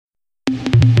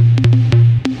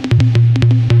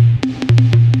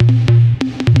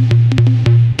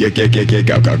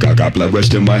Got blood rush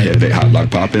to my head. They hot lock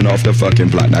popping off the fucking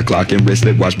block. Now clocking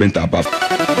wristlet watch been top off.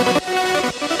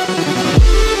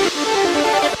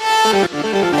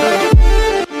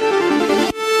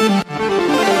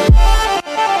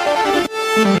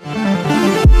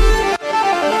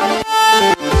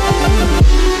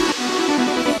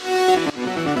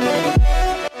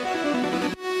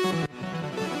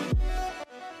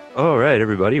 All right,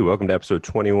 everybody. Welcome to episode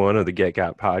 21 of the Get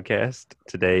Got podcast.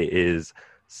 Today is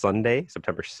Sunday,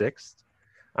 September 6th.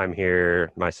 I'm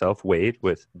here myself, Wade,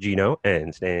 with Gino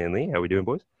and Stanley. How we doing,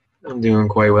 boys? I'm doing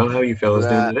quite well. How are you fellas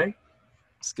doing today?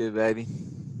 It's good, baby.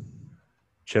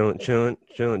 Chilling.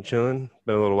 Been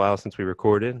a little while since we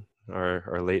recorded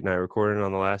our late night recording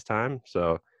on the last time.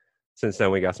 So since then,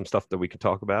 we got some stuff that we could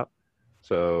talk about.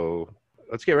 So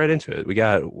let's get right into it. We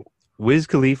got Wiz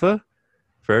Khalifa.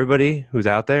 For everybody who's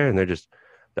out there and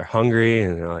they're hungry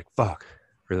and they're like, fuck,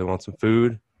 really want some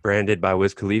food branded by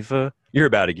Wiz Khalifa, you're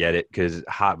about to get it because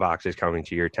Hotbox is coming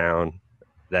to your town.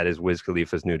 That is Wiz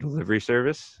Khalifa's new delivery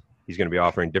service. He's going to be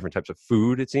offering different types of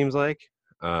food, it seems like.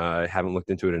 I haven't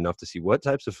looked into it enough to see what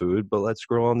types of food, but let's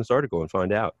scroll on this article and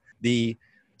find out. The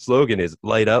slogan is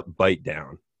light up, bite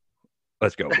down.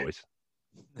 Let's go, boys.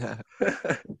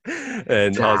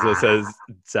 And also says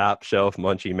top shelf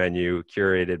munchie menu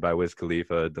curated by Wiz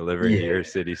Khalifa, delivering to your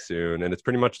city soon. And it's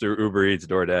pretty much through Uber Eats,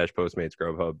 DoorDash, Postmates,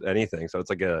 Grubhub, anything. So it's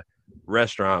like a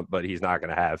restaurant, but he's not going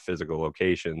to have physical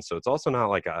locations. So it's also not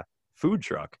like a food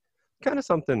truck. Kind of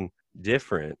something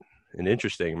different and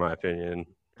interesting, in my opinion.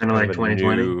 Kind of like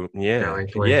 2020.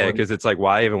 Yeah, because it's like,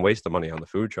 why even waste the money on the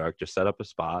food truck? Just set up a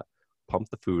spot, pump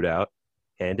the food out,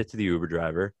 hand it to the Uber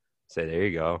driver, say, there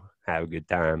you go. Have a good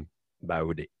time. Bye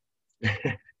with it.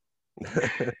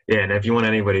 Yeah, and if you want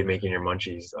anybody making your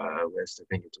munchies list, I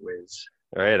think it's Wiz.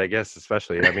 All right, I guess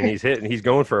especially. I mean, he's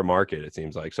going for a market, it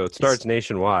seems like. So it starts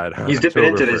nationwide. He's dipping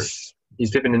into this.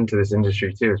 He's dipping into this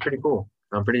industry too. It's pretty cool.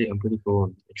 I'm pretty cool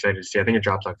and excited to see. I think it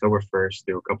drops October 1st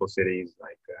through a couple cities.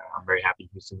 Like I'm very happy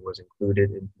Houston was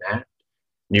included in that.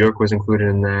 New York was included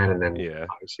in that, and then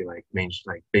obviously like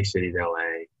big cities,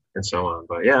 LA, and so on.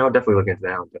 But yeah, I'll definitely look into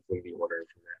that. I'll definitely be ordering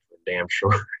from that. Damn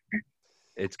sure.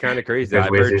 It's kind of crazy. I've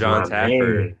heard John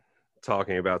Taffer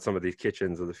talking about some of these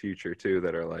kitchens of the future too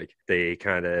that are like they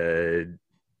kind of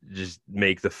just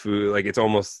make the food like it's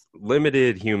almost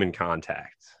limited human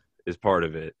contact is part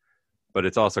of it, but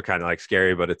it's also kind of like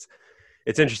scary. But it's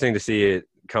interesting to see it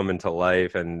come into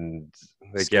life and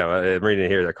like I'm reading it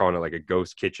here. They're calling it like a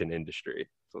ghost kitchen industry.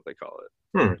 That's what they call it.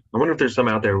 I wonder if there's some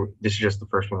out there. This is just the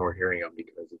first one we're hearing of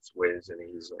because it's Wiz and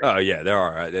he's like. Oh yeah, there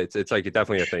are. It's like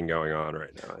definitely a thing going on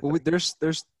right now. Well, there's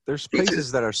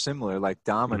places that are similar, like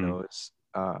Domino's.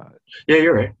 Yeah,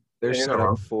 you're right. They're set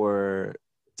up for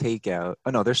takeout.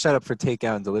 Oh no, they're set up for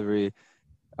takeout and delivery.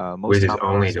 Most Wiz is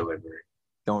only delivery.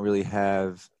 Don't really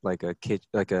have like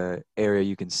a area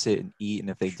you can sit and eat, and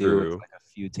if they do, it's like a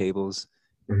few tables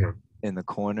in the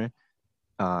corner.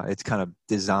 It's kind of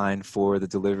designed for the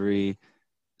delivery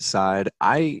side.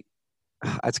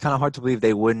 It's kind of hard to believe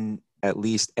they wouldn't at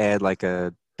least add like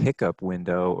a pickup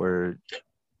window or,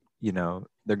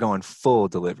 they're going full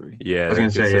delivery. Yeah, they're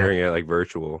considering it like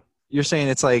virtual. You're saying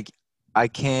it's like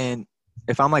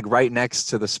if I'm like right next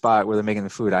to the spot where they're making the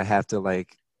food, I have to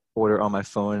like order on my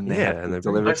phone and they have to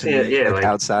deliver it to me like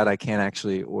outside. I can't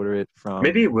actually order it from.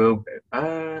 Maybe it will.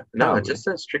 No, it just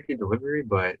says strictly delivery,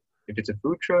 but if it's a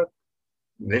food truck,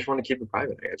 they just want to keep it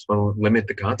private. I just want to limit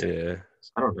the content. Yeah.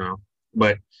 I don't know.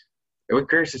 But it would be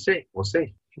curious to see. We'll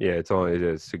see. Yeah, it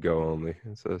is to go only.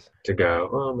 It says to go.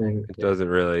 Oh man. It doesn't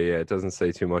really it doesn't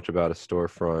say too much about a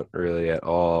storefront really at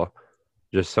all.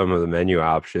 Just some of the menu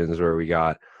options where we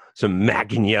got some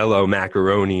mac and yellow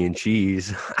macaroni and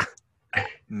cheese.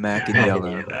 Mac and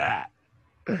yellow.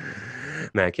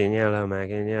 Mac and yellow,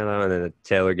 and then a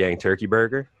Taylor Gang turkey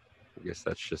burger. I guess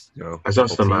that's just, I saw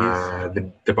some,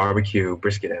 the barbecue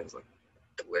brisket ends look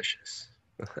delicious.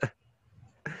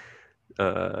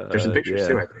 There's some pictures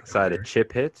too, I think. Side of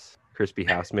chip hits, crispy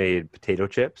house-made potato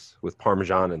chips with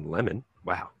Parmesan and lemon.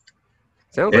 Wow.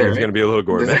 Sounds like it's going to be a little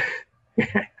gourmet.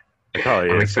 Probably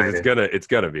is, because it's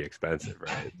gonna be expensive,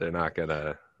 right? They're not going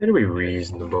to... It'll be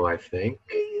reasonable, I think.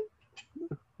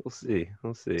 We'll see.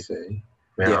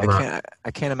 Man,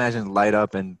 I can't imagine light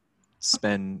up and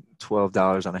spend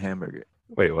 $12 on a hamburger.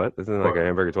 Wait, what? Isn't like a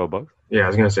hamburger $12? Yeah, I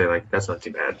was gonna say like that's not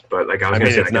too bad, but like I was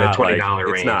gonna say like not in a $20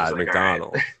 range. It's not like,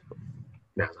 McDonald's.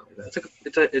 No,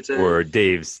 it's a or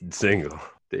Dave's single,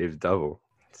 Dave's double.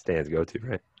 Stan's go-to,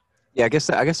 right? Yeah, I guess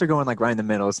they're going like right in the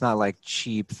middle. It's not like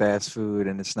cheap fast food,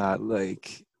 and it's not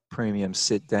like premium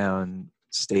sit-down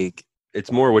steak.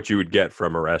 It's more what you would get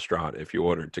from a restaurant if you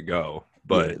ordered to go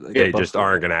but like they a just Buffalo.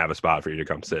 aren't going to have a spot for you to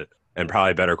come sit, and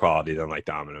probably better quality than like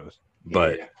Domino's.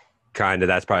 But kind of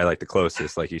that's probably like the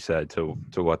closest, like you said, to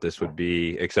what this would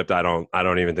be. Except I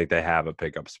don't even think they have a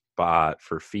pickup spot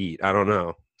for feet. I don't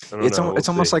know. It's We'll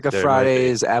almost see. like a There might be.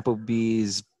 Fridays,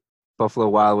 Applebee's, Buffalo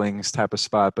Wild Wings type of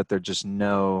spot, but they're just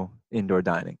no indoor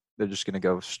dining. They're just gonna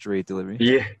go straight delivery.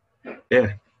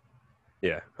 Yeah.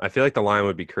 Yeah, I feel like the line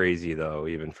would be crazy though,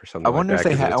 even for something I wonder like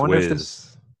if that. they. I wonder if Whiz.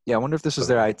 this. Yeah, I wonder if this was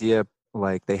their idea,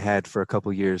 like they had for a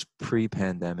couple years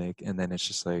pre-pandemic, and then it's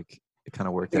just like it kind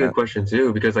of worked That's a good out. question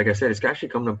too, because like I said, it's actually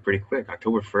coming up pretty quick.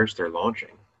 October 1st, they're launching.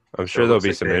 I'm So sure it there'll looks be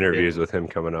like some they've interviews been- with him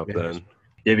coming up then.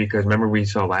 Yeah, because remember we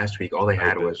saw last week, all they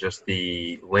had did. was just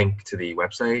the link to the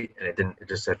website, and it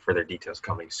just said further details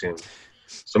coming soon.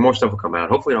 So more stuff will come out.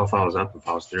 Hopefully it all follows up and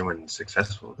follows through and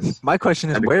successful. My question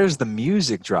is, That'd be- where's the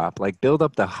music drop? Like, build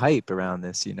up the hype around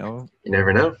this. You know, You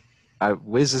never know.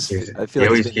 Wiz is. I He feel like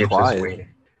always he's been keeps us quiet. waiting.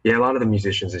 Yeah, a lot of the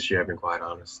musicians this year have been quiet,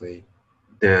 honestly.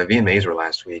 The VMAs were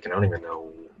last week, and I don't even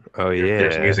know Oh if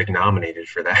there's yeah, music nominated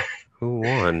for that. who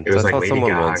won? It was I like thought Lady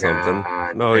someone Gaga. won something.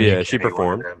 and Oh yeah, she MGK, one of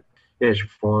performed. them. Yeah, she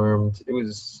performed. It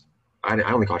was. I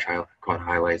only caught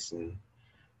highlights and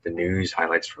the news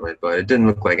highlights from it, but it didn't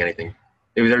look like anything.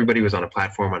 It was everybody was on a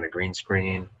platform on a green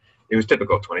screen. It was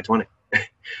typical 2020.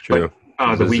 True.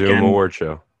 But, The the Zoom weekend, award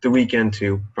show. the weekend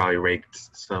too, probably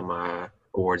raked some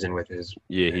awards in with his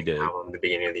Yeah, he did. album at the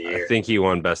beginning of the year. I think he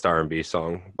won best R&B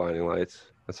song, "Blinding Lights."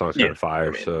 That song's kind of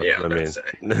fire.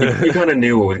 You kind of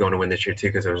knew what was going to win this year too,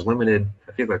 because there was limited.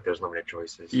 I feel like there's limited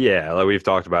choices. Yeah, like we've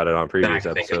talked about it on previous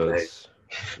I think it's episodes,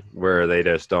 where they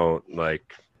just don't like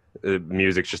the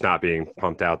music's just not being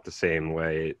pumped out the same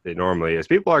way it normally is.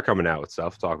 People are coming out with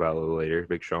stuff. Talk about it a little later,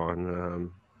 Big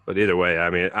Sean. But either way, I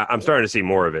mean, I'm starting to see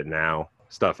more of it now.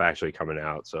 Stuff actually coming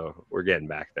out, so we're getting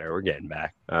back there. We're getting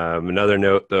back. Another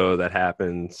note, though, that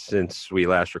happened since we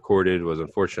last recorded was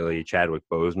unfortunately Chadwick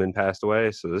Boseman passed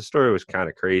away. So this story was kind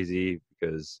of crazy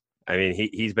because, I mean,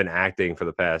 he's been acting for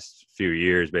the past few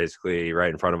years, basically right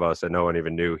in front of us, and no one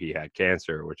even knew he had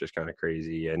cancer, which is kind of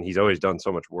crazy. And he's always done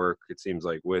so much work, it seems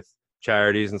like, with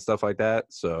charities and stuff like that.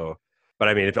 So, but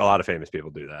I mean, a lot of famous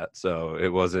people do that. So it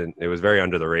was very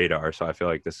under the radar. So I feel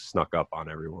like this snuck up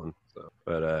on everyone. So,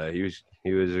 but he was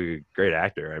a great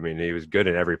actor. I mean, he was good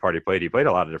in every part he played. He played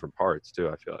a lot of different parts too,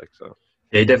 I feel like. So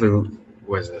Yeah, he definitely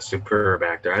was a superb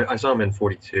actor. I saw him in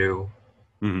 42,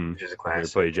 which is a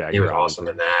classic. Played Jack He was Robinson. awesome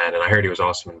in that, and I heard he was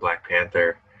awesome in Black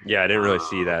Panther. Yeah, I didn't really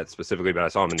see that specifically, but I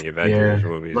saw him in the Avengers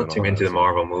movies. Looked him into the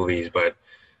Marvel movies, but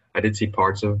I did see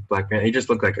parts of Black Panther. He just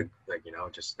looked like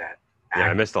just that. Yeah,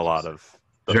 I missed a lot of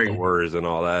the words and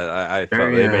all that. I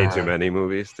felt they made too many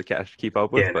movies to keep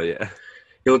up with, but yeah.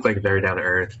 He looked like very down to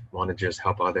earth, wanted to just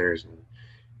help others. And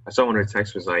I saw one of the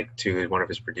texts was like to one of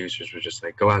his producers was just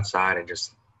like, go outside and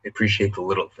just appreciate the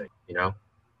little thing, you know?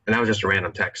 And that was just a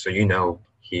random text. So,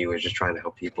 he was just trying to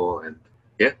help people. And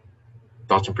yeah,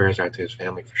 thoughts and prayers out to his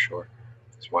family for sure.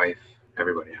 His wife,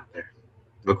 everybody out there.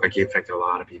 It looked like he affected a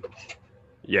lot of people.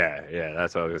 Yeah,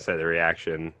 that's what I was gonna say. The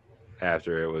reaction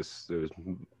after it was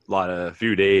a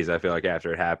few days. I feel like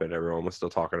after it happened, everyone was still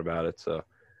talking about it. So,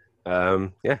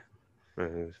 it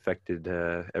affected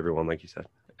everyone, like you said.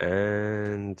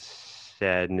 And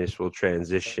sadness will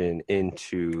transition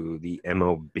into the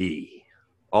MOB.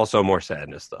 Also, more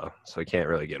sadness though, so I can't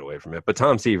really get away from it. But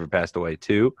Tom Seaver passed away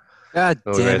too. God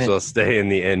So damn we might as well it! stay in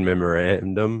the in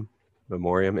memoriam.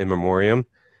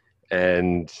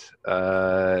 And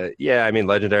I mean,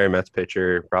 legendary Mets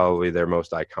pitcher, probably their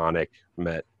most iconic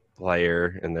Met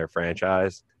player in their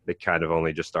franchise. They kind of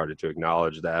only just started to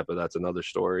acknowledge that, but that's another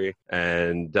story.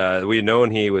 And we had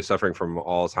known he was suffering from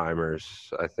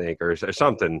Alzheimer's, I think, or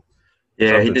something.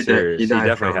 Yeah, something he did serious. that. He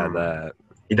definitely had that.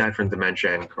 He died from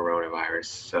dementia and coronavirus.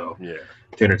 So Yeah.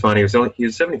 220. He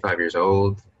was 75 years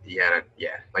old. He had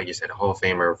like you said, a Hall of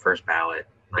Famer, first ballot,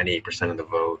 98% of the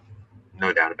vote,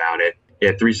 no doubt about it. He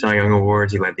had 3 Cy Young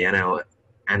awards. He led the NL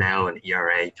and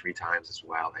ERA 3 times as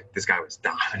well. Like this guy was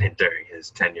dominant during his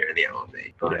tenure in the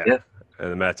MLB. But yeah.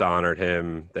 And the Mets honored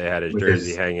him. They had his With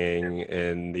jersey hanging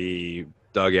in the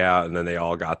dugout, and then they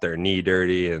all got their knee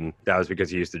dirty. And that was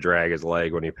because he used to drag his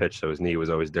leg when he pitched, so his knee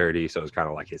was always dirty. So it was kind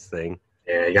of like his thing.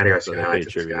 Yeah, you got to go see So the they paid highlights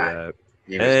of this tribute to guy. that.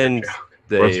 He was a And good joke.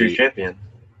 they World Series champion.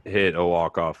 hit a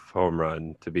walk-off home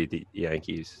run to beat the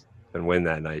Yankees and win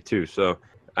that night too. So,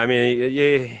 I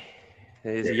mean,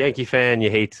 as a Yankee fan,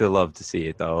 you hate to love to see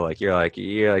it though. Like you're like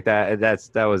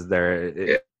that was there.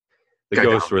 The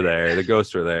ghosts were there. The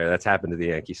ghosts were there. That's happened to the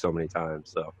Yankees so many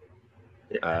times. So,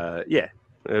 it was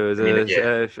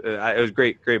it was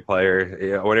great player.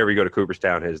 Yeah, whenever you go to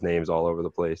Cooperstown, his name's all over the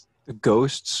place. The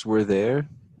ghosts were there.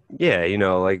 Yeah,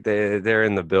 like they're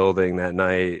in the building that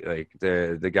night. Like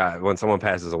the guy, when someone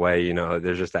passes away,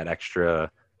 there's just that extra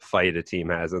fight a team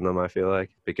has in them. I feel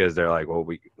like because they're like, well,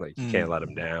 you can't let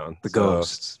them down. The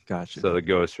ghosts, gotcha. So the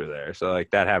ghosts are there. So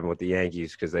like that happened with the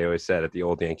Yankees because they always said at the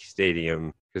old Yankee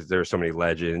Stadium because there were so many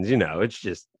legends. It's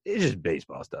just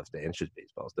baseball stuff, Dan. It's just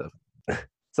baseball stuff.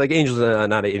 It's like angels,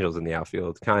 not angels in the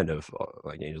outfield, kind of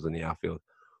like angels in the outfield,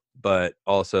 but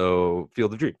also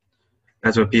Field of Dreams.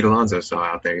 That's what Pete Alonso saw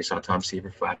out there. He saw Tom Seaver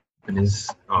flapping his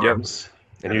arms.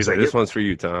 Yep. And he was like, this one's for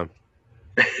you, Tom.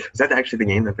 Was that actually the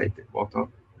game that they walked off?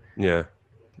 Yeah.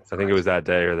 I think it was that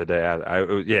day or the day after. I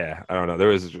don't know. There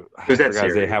was that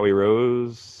series? Howie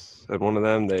Rose at one of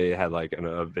them. They had like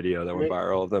a video that went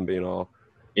viral of them being all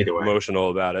either way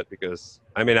emotional about it because,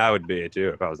 I mean, I would be too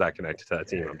if I was that connected to that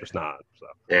team. I'm just not. So.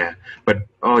 Yeah. But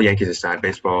all Yankees aside,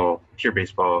 baseball, pure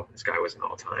baseball, this guy was an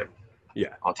all-time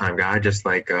guy, just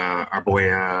like our boy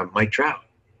Mike Trout.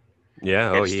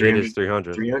 Yeah, he hit his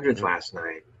 300. 300th last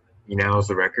night. He now has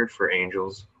the record for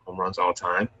Angels home runs all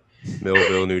time.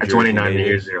 Millville, New Jersey. 29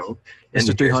 years old.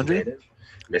 Mr. 300?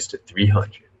 Mr.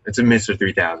 300. It's a Mr.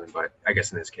 3000, but I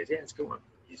guess in this case, it's a good one.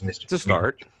 He's Mr. It's a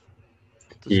start.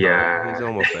 He's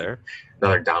almost there.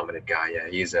 Another dominant guy. Yeah,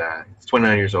 he's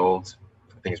 29 years old.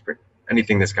 I think it's pretty.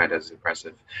 Anything this guy does is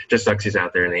impressive. Just sucks he's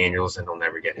out there in the Angels and he'll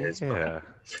never get his. Yeah.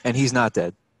 And he's not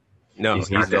dead. No, he's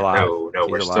still alive. No,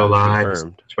 we're still alive.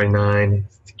 29,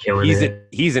 killing it.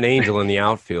 He's an Angel in the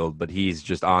outfield, but he's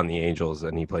just on the Angels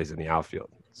and he plays in the outfield.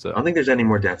 So I don't think there's any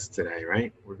more deaths today,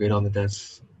 right? We're good on the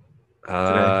deaths.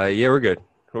 Yeah, we're good.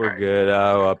 We're good.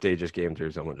 Update just came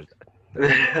through. Someone just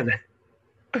died.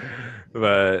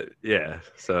 But yeah,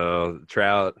 so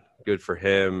Trout, good for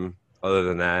him. Other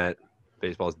than that,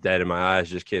 baseball's dead in my eyes.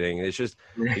 Just kidding. It's just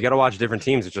you got to watch different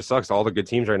teams. It just sucks. All the good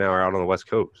teams right now are out on the West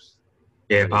Coast.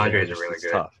 Yeah, Padres are really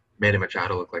good. Tough. Manny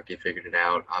Machado looked like he figured it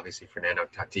out. Obviously, Fernando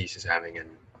Tatis is having an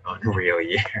unreal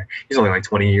year. He's only like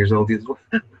 20 years old.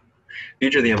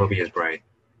 Future of the MLB is bright.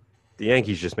 The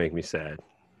Yankees just make me sad.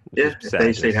 Yeah, if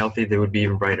they stayed healthy, they would be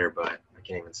even brighter, but I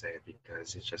can't even say it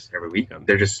because it's just every week.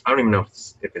 They're just, I don't even know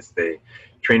if it's the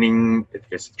training, if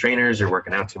it's the trainers are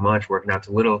working out too much, working out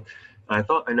too little. I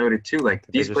noted too, like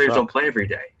these players don't play every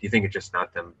day. Do you think it's just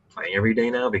not them playing every day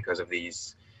now because of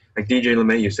these? Like DJ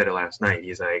LeMahieu said it last night.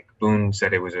 He's like, Boone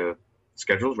said it was a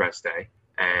scheduled rest day,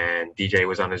 and DJ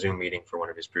was on a Zoom meeting for one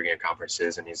of his pregame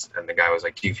conferences, and the guy was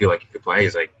like, "Do you feel like you could play?"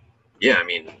 He's like, "Yeah, I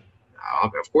mean,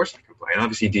 of course I can play." And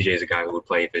obviously DJ is a guy who would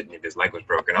play if his leg was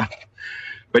broken up.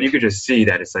 But you could just see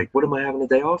that it's like, what am I having a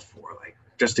day off for? Like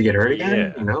just to get hurt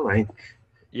again? Yeah. Like.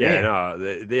 Yeah, no,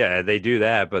 they do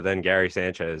that, but then Gary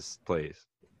Sanchez plays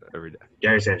every day.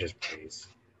 Gary Sanchez plays.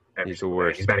 He's the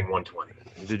worst. He's batting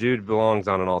 120. The dude belongs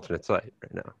on an alternate site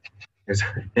right now. It's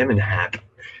him and Hap.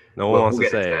 No one wants to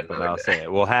say it, but I'll say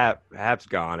it. Well, Hap's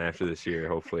gone after this year,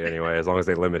 hopefully, anyway, as long as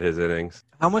they limit his innings.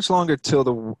 How much longer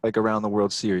till around the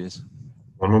World Series?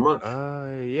 1 more month.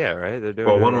 Yeah, right. They're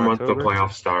doing 1 more month till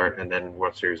playoffs start, and then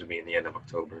World Series will be in the end of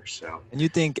October. So. And you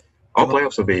think all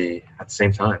playoffs will be at the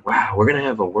same time? Wow, we're gonna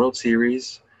have a World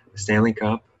Series, the Stanley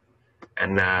Cup,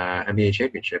 and NBA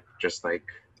championship. Just like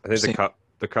I think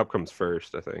the cup comes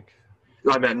first. I think.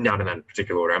 I meant not in that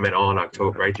particular order. I meant all in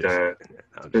October, right? I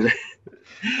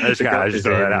just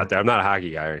throw that out there. I'm not a hockey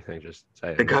guy or anything. Just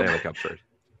say the Stanley Cup first.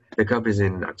 The Cup is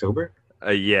in October?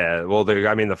 Yeah. Well,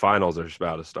 the finals are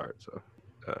about to start. So.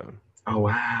 Oh,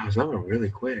 wow. So that went really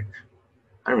quick.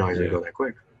 I didn't realize it would go that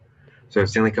quick. So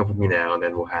Stanley Cup will be now, and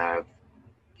then we'll have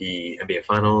the NBA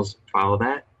Finals follow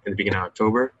that in the beginning of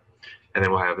October, and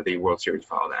then we'll have the World Series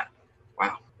follow that.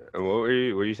 Wow. And what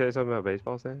were you saying something about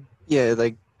baseball, Stan? Yeah,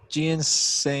 like Gian's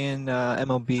saying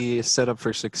MLB is set up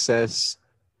for success,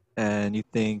 and you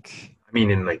think... I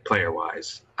mean, in like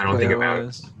player-wise. I don't think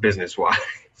about business-wise.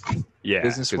 Yeah,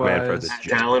 business-wise.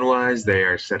 Talent-wise, they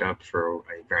are set up for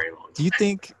a very long time. Do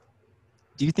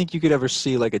you think you could ever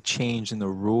see like a change in the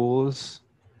rules?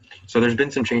 So there's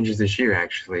been some changes this year,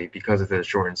 actually, because of the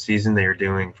shortened season. They are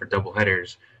doing for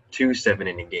doubleheaders 2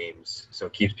 7-inning games, so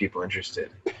it keeps people interested.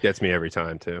 Gets me every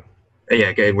time too.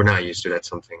 Yeah, we're not used to that.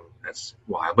 Something that's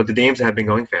wild. But the games have been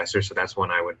going faster, so that's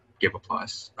one I would give a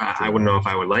plus. I wouldn't know if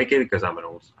I would like it because I'm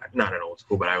not an old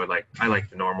school, but I like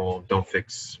the normal. Don't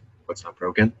fix what's not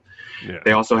broken. Yeah.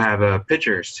 They also have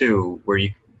pitchers too, where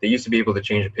they used to be able to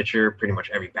change a pitcher pretty much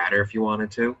every batter if you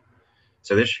wanted to.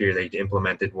 So this year they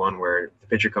implemented one where the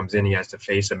pitcher comes in, he has to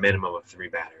face a minimum of 3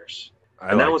 batters.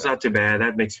 And that was not too bad.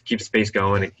 That keeps space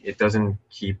going. It doesn't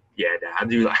keep. Yeah,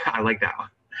 I like that one.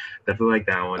 Definitely like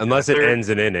that one. Unless it ends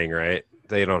an inning, right?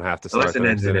 They don't have to start. Unless it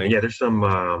ends an inning. Yeah, there's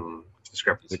some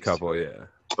discrepancies. A couple, yeah.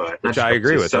 But which I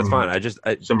agree with. That's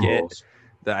fine. Some rules.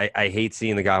 I hate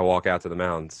seeing the guy walk out to the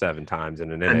mound 7 times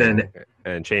in an inning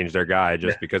and change their guy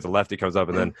just because the lefty comes up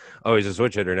and then, he's a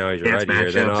switch hitter, now he's a righty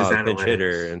hitter, then pinch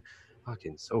hitter, and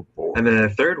fucking so boring. And then the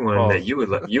third one that you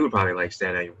would probably like,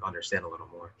 Stan, I understand a little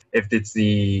more. If it's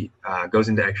the goes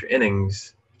into extra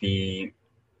innings, the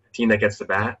team that gets the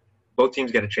bat, both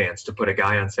teams get a chance to put a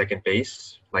guy on second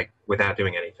base, like without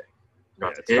doing anything.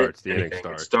 Not to hit anything.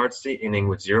 It starts the inning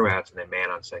with 0 outs and then man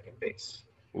on second base.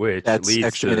 Which that's leads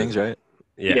extra innings, right?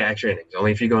 Yeah, extra innings.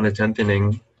 Only if you go in the 10th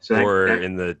inning. So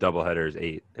in the doubleheaders,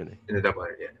 8 innings. In the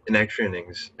doubleheader, yeah. In extra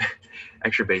innings,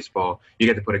 extra baseball, you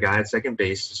get to put a guy at second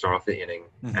base to start off the inning,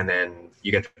 and then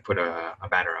you get to put a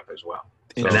batter up as well.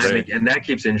 So that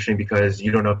keeps it interesting because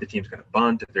you don't know if the team's going to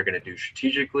bunt, if they're going to do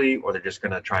strategically, or they're just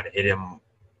going to try to hit home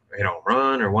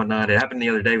run or whatnot. It happened the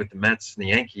other day with the Mets and the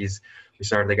Yankees. We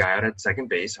started the guy out at second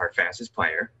base, our fastest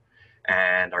player,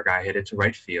 and our guy hit it to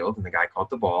right field, and the guy caught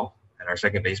the ball, and our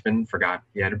second baseman forgot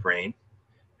he had a brain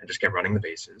and just kept running the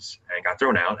bases and got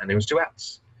thrown out, and there was 2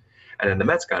 outs. And then the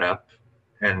Mets got up,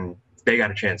 and they got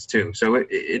a chance too. So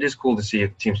it is cool to see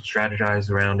if teams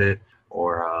strategize around it,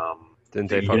 or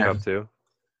didn't they fuck up too? You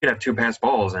could have 2 pass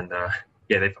balls, and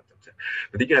they fucked up too.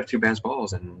 But they could have 2 pass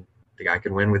balls, and the guy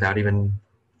could win without even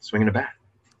swinging a bat.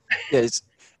 Yeah,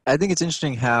 I think it's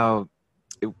interesting how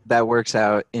that works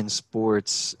out in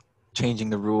sports, changing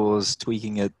the rules,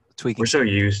 tweaking. We're so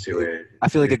used to it. I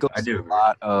feel like it goes through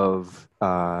a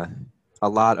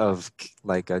lot of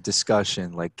like a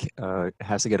discussion, like it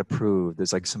has to get approved.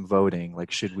 There's like some voting,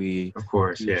 like should we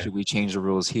change the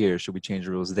rules here? Should we change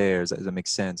the rules there? Does that make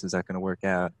sense? Is that going to work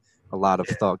out? A lot of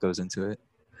thought goes into it.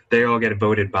 They all get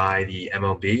voted by the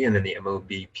MLB and then the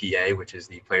MLBPA, which is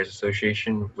the Players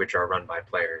Association, which are run by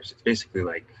players. It's basically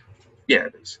like,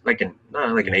 it's like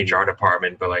not like an HR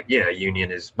department, but like, a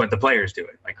union is, but the players do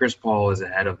it. Like Chris Paul is the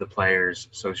head of the Players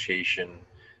Association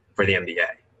for the NBA.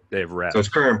 They have reps. So it's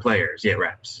current players,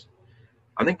 reps.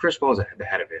 I think Chris Paul is the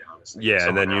head of it, honestly. Yeah,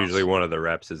 and then usually one of the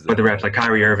reps is the reps, like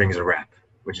Kyrie Irving's a rep,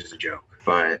 which is a joke.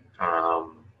 But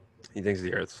he thinks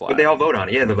the Earth's flat. But they all vote on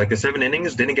it. Yeah, the 7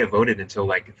 innings didn't get voted until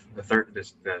like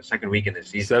the second week in the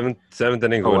season. Seventh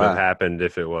innings wouldn't have happened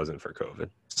if it wasn't for COVID.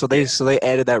 So they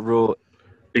added that rule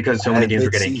because so many games were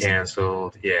getting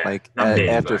canceled. Yeah, like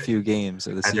after a few games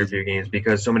of the season. After a few games,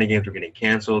 because so many games were getting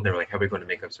canceled. They were like, how are we going to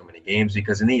make up so many games?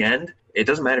 Because in the end, it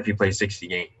doesn't matter if you play 60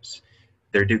 games.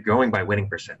 They're going by winning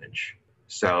percentage.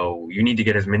 So you need to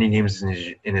get as many games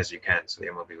in as you can. So the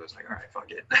MLB was like, all right,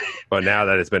 fuck it. But now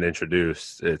that it's been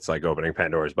introduced, it's like opening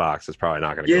Pandora's box. It's probably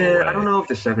not going to go away. Yeah, I don't know if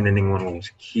the 7-inning one will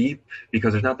keep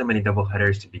because there's not that many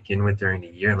doubleheaders to begin with during the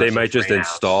year. They might just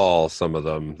install some of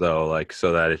them, though, like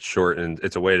so that it's shortened.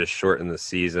 It's a way to shorten the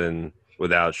season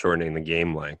without shortening the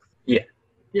game length. Yeah.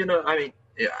 I mean,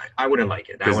 I wouldn't like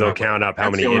it. Because they'll count up how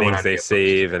many innings they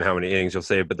save and how many innings you'll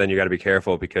save. But then you got to be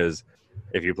careful because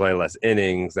if you play less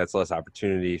innings, that's less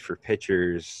opportunity for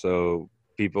pitchers. So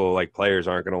people like players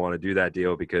aren't going to want to do that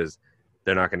deal because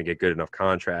they're not going to get good enough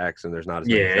contracts and there's not as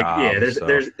many jobs. Yeah, there's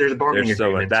a bargaining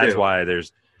agreement that's too. Why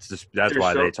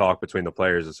they talk between the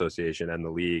Players Association and the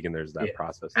league, and there's that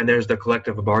process. And there's the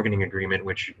collective bargaining agreement,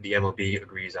 which the MLB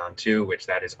agrees on too, which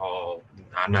that is all.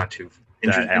 I'm not too.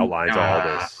 That outlines all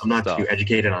this. I'm not too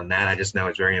educated on that. I just know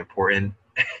it's very important.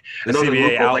 The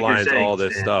CBA outlines all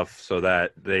this stuff so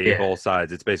that both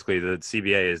sides. It's basically the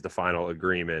CBA is the final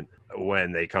agreement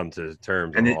when they come to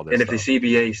terms on all this. And if the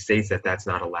CBA states that that's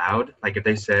not allowed, like if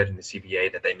they said in the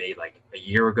CBA that they made like a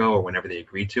year ago or whenever they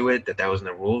agreed to it that was in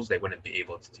the rules, they wouldn't be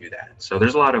able to do that. So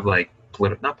there's a lot of like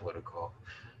not political,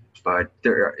 but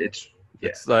it's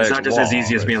not just as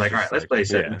easy as being like, all right, let's play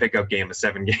a pickup game of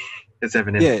 7 games,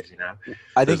 7 innings.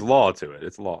 I think there's law to it.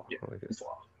 It's law. Yeah, it's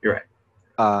law. You're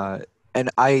right. And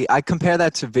I compare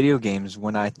that to video games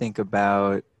when I think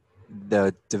about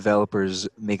the developers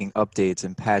making updates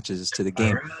and patches to the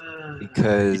game.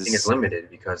 Because you think it's limited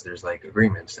because there's like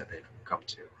agreements that they've come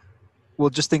to. Well,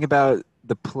 just think about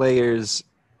the players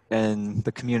and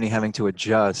the community having to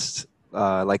adjust.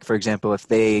 Like, for example, if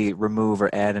they remove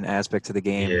or add an aspect to the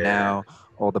game, now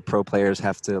all the pro players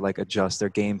have to like adjust their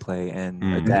gameplay and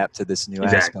adapt to this new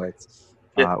aspect.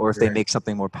 Or if they make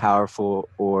something more powerful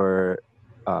or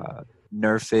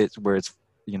nerf it where it's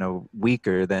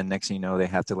weaker, then next thing you know they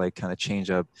have to like kind of change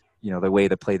up the way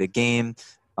to play the game.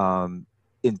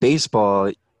 In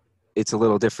baseball it's a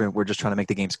little different. We're just trying to make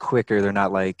the games quicker. They're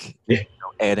not like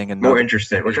adding more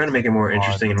interesting. We're trying to make it more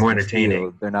interesting and more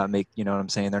entertaining. They're not what I'm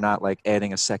saying? They're not like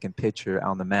adding a second pitcher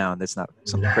on the mound. That's not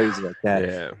something crazy like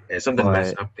that. Yeah, something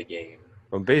messed up the game.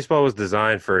 Well, baseball was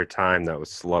designed for a time that was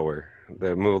slower.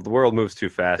 The world moves too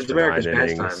fast for 9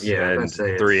 innings and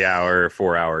 3-hour,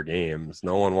 4-hour games.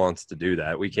 No one wants to do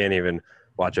that. We can't even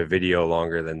watch a video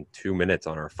longer than 2 minutes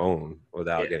on our phone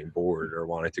without Yeah. getting bored or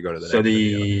wanting to go to the So next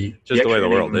video. Just the way the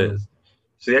world is.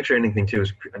 So the extra inning thing too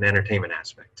is an entertainment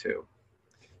aspect too.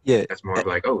 Yeah, That's more of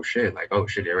like, oh shit,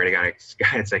 you already got a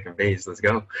guy at second base, let's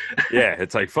go. Yeah,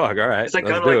 it's like, fuck, all right, It's like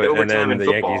let's kind of like do the it. And overtime then in the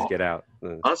football. Yankees get out.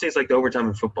 Honestly, it's like the overtime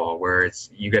in football where it's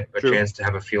you get a True. chance to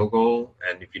have a field goal,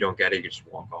 and if you don't get it, you just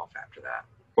walk off after that.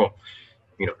 Well,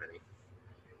 you know what I mean.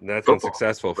 That's Football.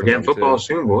 unsuccessful for We're getting them, football too.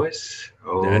 soon, boys.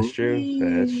 Oh, That's true.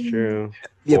 That's true.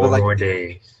 yeah, but 4 like more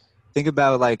days. think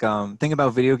about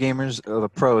video gamers or the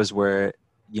pros where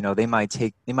they might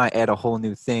add a whole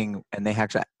new thing and they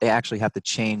actually have to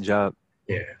change up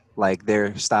Yeah. like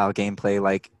their style gameplay.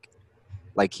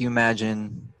 Like you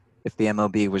imagine if the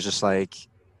MLB was just like,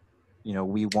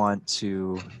 we want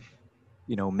to,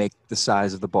 make the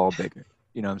size of the ball bigger.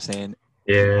 You know what I'm saying?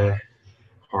 Yeah.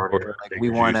 Harder. Like we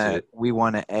want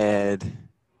to add,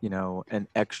 an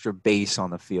extra base on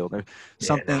the field or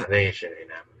something. Yeah, they ain't shit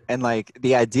ain't happening. And like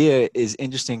the idea is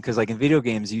interesting because like in video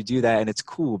games you do that and it's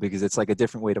cool because it's like a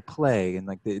different way to play and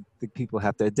like the people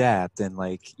have to adapt and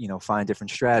like find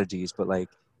different strategies. But like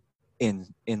in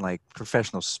like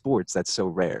professional sports that's so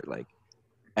rare. Like,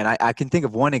 and I can think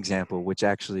of one example which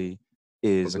actually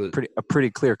is a pretty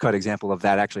clear cut example of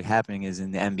that actually happening is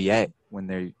in the NBA when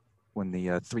the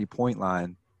 3-point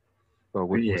line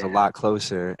was a lot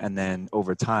closer, and then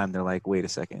over time they're like, wait a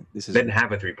second, they didn't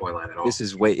have a 3-point line at all. This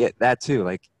is that too.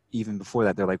 Like even before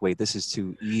that, they're like, wait, this is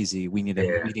too easy. We need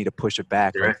to push it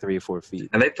back like 3 or 4 feet.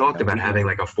 And they've talked about having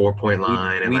like a 4-point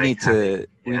line. We and need to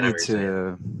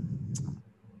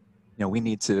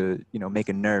make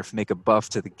a nerf, make a buff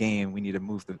to the game. We need to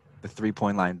move the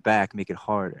 3-point line back, make it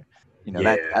harder.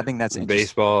 I think that's in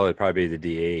baseball. It'd probably be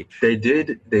the DH. They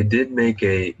did make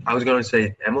I was gonna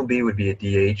say MLB would be a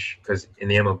DH because in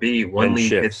the MLB one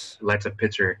league lets a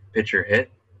pitcher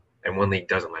hit, and one league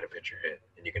doesn't let a pitcher hit,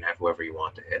 and you can have whoever you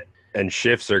want to hit. And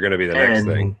shifts are going to be the next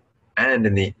thing. And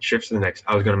in the shifts are the next.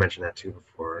 I was gonna mention that too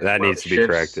before. That needs to be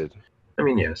corrected. I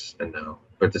mean, yes and no,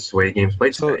 but this is the way game's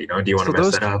played today. Do you want to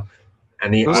mess that up?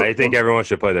 And I think everyone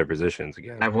should play their positions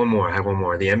again. I have one more.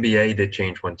 The NBA did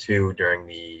change one too during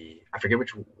I forget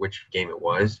which game it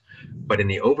was, but in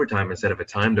the overtime, instead of a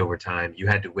timed overtime, you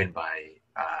had to win by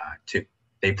 2.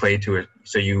 They played to it,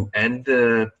 so you end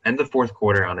the fourth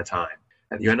quarter on a time.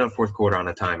 You end the fourth quarter on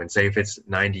a time, and say if it's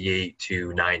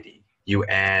 98-90,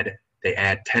 they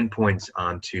add 10 points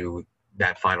onto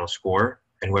that final score,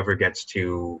 and whoever gets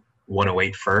to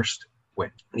 108 first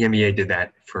wins. The NBA did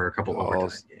that for a couple of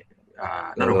overtime games.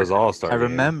 Those All-Star. I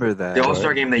remember that. The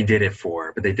All-Star game they did it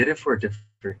for, but they did it for a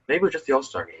different. Maybe it was just the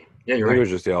All-Star game. Yeah, you're right. It was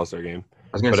just the All-Star game. I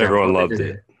was gonna say, everyone loved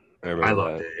it. I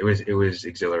loved it. It was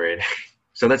exhilarating.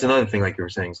 So that's another thing, like you were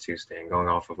saying too, Stan, going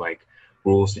off of like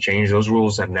rules to change. Those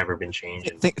rules have never been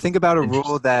changed. Think about a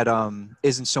rule that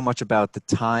isn't so much about the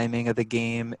timing of the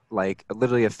game, like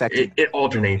literally affecting. It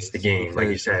alternates the game, like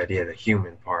you said. Yeah, the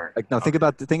human part. Like no, think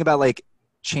about like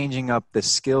changing up the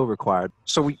skill required.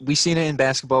 So we seen it in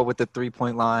basketball with the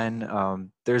 3-point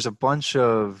line. There's a bunch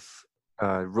of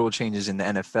rule changes in the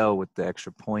NFL with the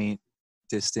extra point,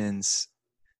 distance,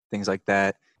 things like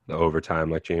that. The overtime,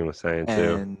 like Gene was saying too.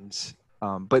 And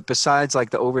but besides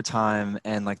like the overtime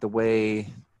and like the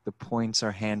way the points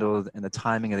are handled and the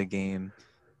timing of the game,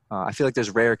 I feel like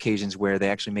there's rare occasions where they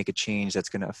actually make a change that's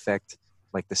going to affect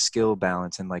like the skill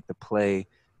balance and like the play.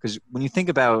 Because when you think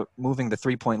about moving the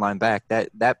 3-point line back,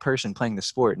 that person playing the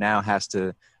sport now has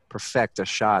to perfect a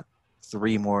shot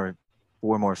 4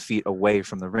 more feet away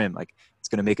from the rim. Like it's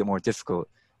going to make it more difficult.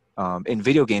 In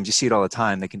video games, you see it all the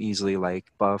time. They can easily like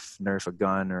buff, nerf a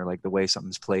gun or like the way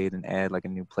something's played and add like a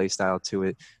new play style to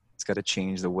it. It's got to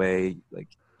change the way like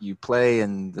you play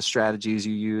and the strategies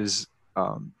you use.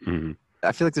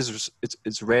 I feel like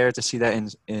it's rare to see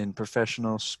that in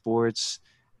professional sports.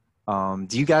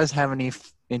 Do you guys have any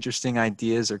interesting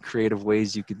ideas or creative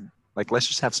ways you could like? Let's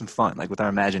just have some fun, like with our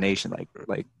imagination, like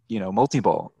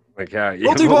multi-ball. Like how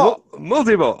multi-ball.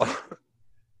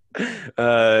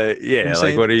 Yeah,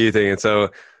 like what are you thinking?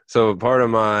 So part of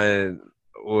mine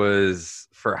was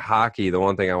for hockey. The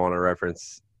one thing I want to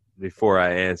reference before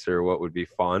I answer what would be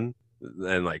fun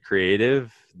and like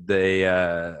creative,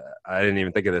 I didn't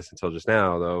even think of this until just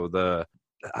now though. The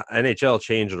NHL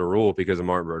changed the rule because of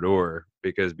Martin Brodeur,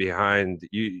 because the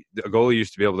goalie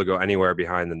used to be able to go anywhere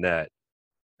behind the net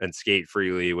and skate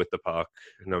freely with the puck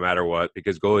no matter what,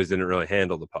 because goalies didn't really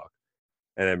handle the puck.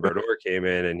 And then Brodeur came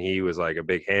in and he was like a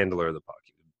big handler of the puck.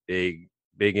 He was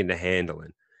big into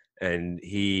handling. And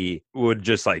he would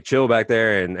just like chill back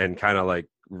there and kind of like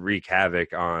wreak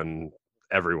havoc on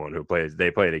everyone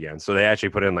they played against. So they actually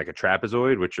put in like a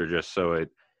trapezoid, which are just so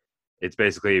it's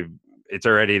basically it's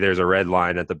already there's a red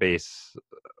line at the base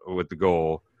with the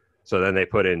goal. So then they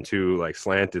put in 2 like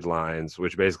slanted lines,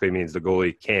 which basically means the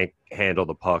goalie can't handle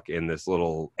the puck in this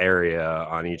little area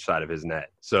on each side of his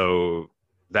net. So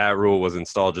that rule was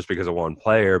installed just because of one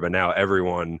player, but now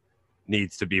everyone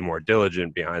needs to be more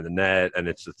diligent behind the net, and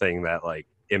it's the thing that like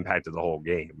impacted the whole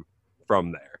game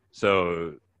from there.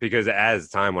 So because as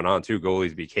time went on too,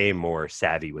 goalies became more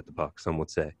savvy with the puck, some would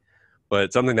say.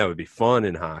 But something that would be fun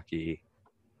in hockey.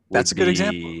 That's a good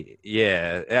example.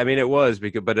 Yeah, I mean it was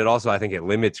but it also I think it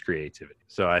limits creativity.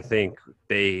 So I think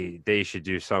they should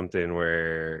do something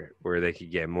where they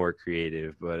could get more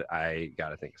creative. But I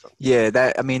gotta think of something. Yeah,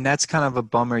 that's kind of a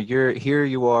bummer.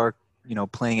 You are,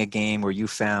 playing a game where you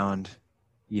found,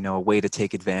 a way to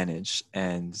take advantage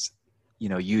and,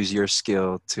 use your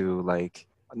skill to like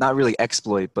not really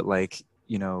exploit, but like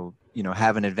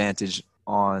have an advantage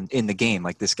in the game.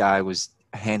 Like this guy was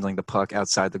handling the puck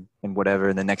outside and whatever,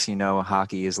 and the next thing you know,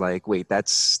 hockey is like, wait,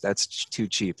 that's too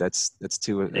cheap. That's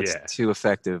too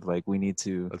effective. Like let's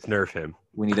nerf him.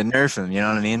 We need to nerf him. You know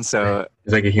what I mean? So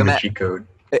it's like a human cheat code.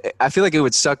 I feel like it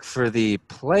would suck for the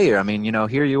player. I mean,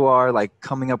 here you are like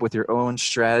coming up with your own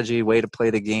strategy, way to play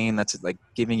the game. That's like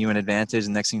giving you an advantage.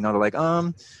 And next thing you know, they're like,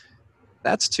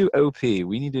 that's too OP.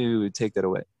 We need to take that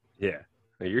away. Yeah.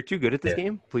 You're too good at this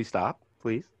game. Please stop.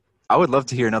 Please. I would love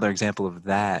to hear another example of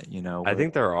that, I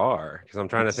think there are, because I'm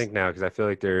trying to think now, because I feel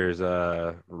like there's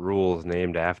rules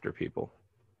named after people.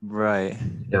 Right.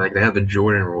 Yeah, like they have the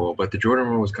Jordan rule, but the Jordan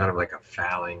rule was kind of like a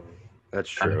fouling. That's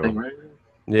true. Kind of thing, right?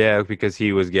 Yeah, because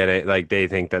he was getting, like, they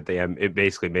think that it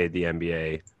basically made the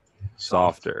NBA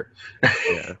softer.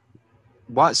 Yeah.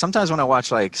 Sometimes when I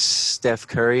watch like Steph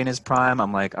Curry in his prime,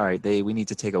 I'm like, all right, we need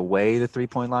to take away the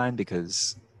 3-point line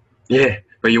because. Yeah,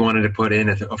 but you wanted to put in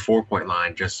a 4-point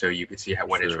line just so you could see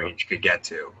what his range could get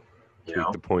to.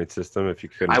 The point system if you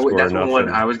couldn't score enough. That's one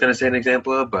I was going to say an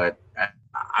example of, but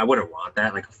I wouldn't want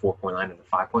that, like a 4-point line and a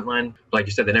 5-point line. But like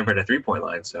you said, they never had a 3-point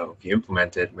line, so if you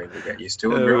implement it, maybe get used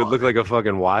to it. It would look like a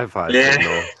fucking Wi-Fi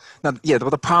signal. Now, but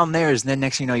the problem there is then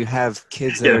next thing you know, you have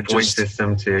kids that are just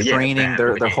training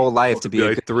their whole life to be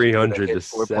like 300 to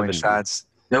 4-point shots.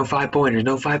 No 5-pointers,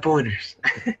 no 5-pointers.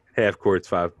 Half court's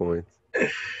 5 points.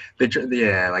 Like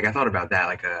I thought about that,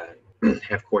 like a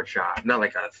half-court shot, not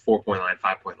like a 4-point line,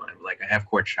 5-point line, but like a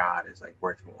half-court shot is like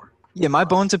worth more. Yeah, my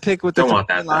bone to pick with the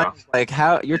 3-point line, like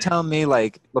how you're telling me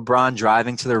like LeBron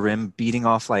driving to the rim, beating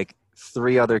off like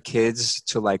 3 other kids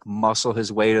to like muscle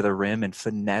his way to the rim and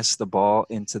finesse the ball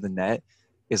into the net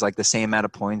is like the same amount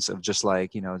of points of just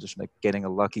like getting a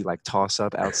lucky like toss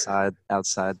up outside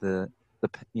the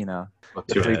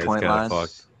 3-point line.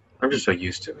 I'm just so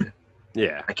used to it.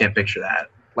 Yeah, I can't picture that.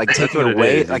 Like taking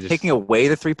away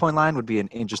the 3-point line would be an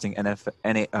interesting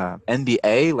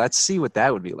NBA. Let's see what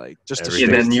that would be like. Just to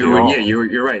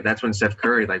you're right. That's when Steph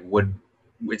Curry would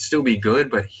still be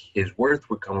good, but his worth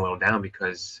would come a little down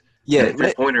because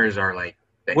 3-pointers are like.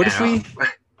 What if we?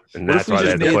 And that's why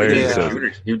they had the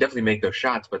players. You definitely make those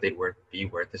shots, but they'd be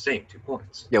worth the same 2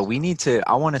 points. Yeah, we need to.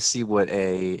 I want to see what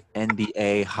a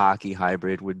NBA hockey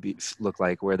hybrid would look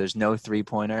like, where there's no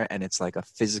 3-pointer and it's like a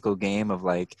physical game of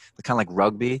like kind of like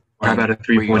rugby. How about a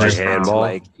 3-pointer handball?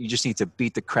 Like you just need to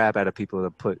beat the crap out of people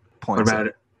to put points. What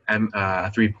about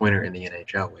a 3-pointer in the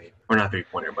NHL? Or not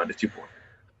 3-pointer, but a 2-pointer.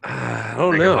 I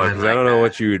don't know because I don't know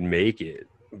what you would make it,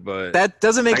 but that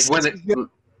doesn't make sense.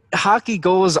 Hockey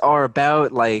goals are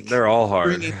about like they're all hard.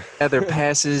 Bringing together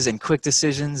passes and quick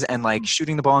decisions and like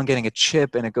shooting the ball and getting a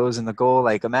chip and it goes in the goal.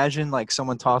 Like imagine like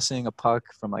someone tossing a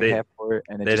puck from like half court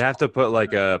and they'd have to put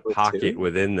like a pocket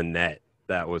within the net.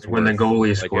 That was when the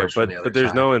goalie scores. But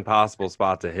there's no impossible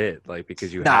spot to hit, like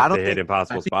because you have to hit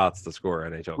impossible spots to score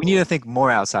NHL. We need to think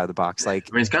more outside the box. Like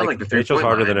I mean, it's kind of like the 3-point line.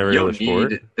 harder than every other sport. You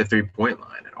don't need the 3-point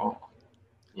line at all.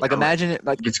 Imagine it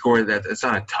like you could score that. It's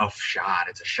not a tough shot.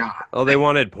 It's a shot. Oh, they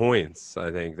wanted points.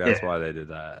 I think that's why they did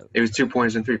that. It was 2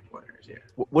 pointers and 3-pointers. Yeah.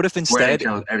 What if instead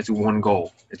it's one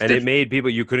goal? It made people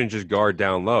you couldn't just guard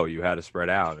down low. You had to spread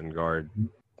out and guard.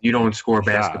 You don't score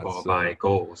basketball by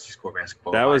goals. You score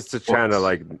basketball. That was to try to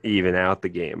like even out the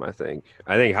game. I think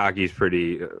hockey's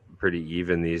pretty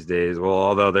even these days. Well,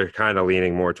 although they're kind of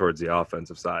leaning more towards the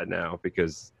offensive side now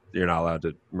because you're not allowed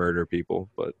to murder people.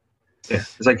 But yeah,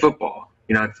 it's like football.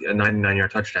 A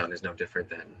 99-yard touchdown is no different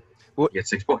than you get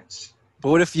 6 points. But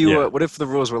what if what if the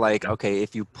rules were like, okay,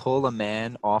 if you pull a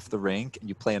man off the rink and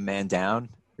you play a man down,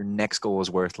 your next goal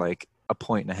is worth like 1.5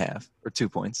 points or 2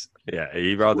 points? Yeah,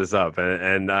 he brought this up,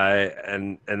 and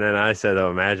then I said,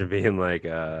 oh, imagine being like,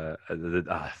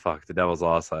 the Devils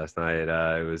lost last night.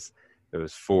 It was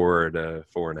 4 to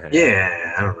 4.5.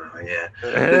 Yeah, I don't know. Yeah,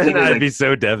 I'd be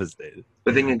so devastated.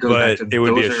 The thing that goes but back to it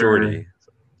would be a shorty.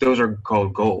 those are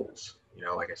called goals.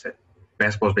 Like I said,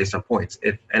 basketball is based on points.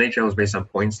 If NHL is based on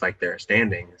points, like their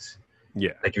standings,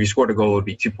 Yeah. like if you scored a goal, it would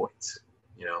be 2 points.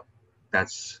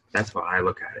 That's how I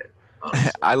look at it.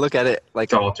 I look at it like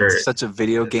it's such a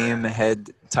video game head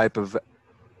type of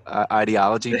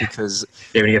ideology because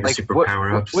when you get like, the super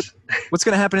power-ups. What's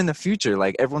going to happen in the future?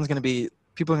 Like everyone's going to be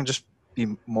 – people are going to just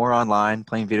be more online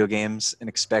playing video games and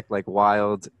expect like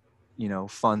wild,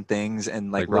 fun things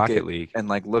and like Rocket League. And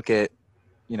like look at,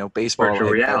 baseball. Virtual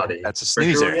like reality. That's a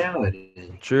snoozer. Virtual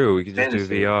reality. True. We could just do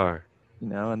VR.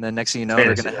 And then next thing you know,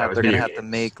 they're going to have to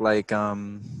make like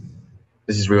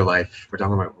This is real life. We're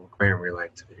talking about comparing real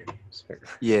life to video games.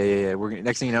 Yeah.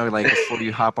 Next thing you know, like before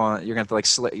you hop on, you're gonna have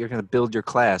to like you're gonna build your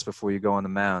class before you go on the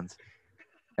mound,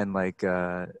 and like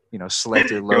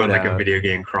select your loadout. Like a video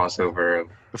game crossover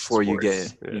before sports. You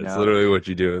get. It's literally what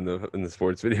you do in the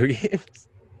sports video games.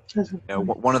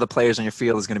 One of the players on your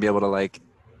field is gonna be able to like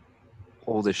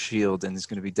hold a shield, and is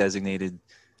gonna be designated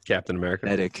Captain America.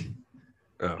 Medic.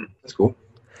 Oh, that's cool.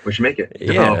 We should make it.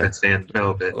 Develop it, Stan.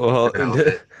 Develop it. Well,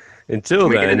 until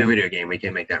we then, make it in a video game. We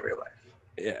can't make that real life.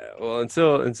 Yeah, well,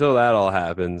 until that all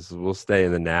happens, we'll stay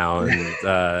in the now, and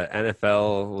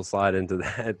NFL will slide into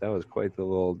that. That was quite the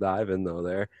little dive in though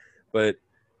there, but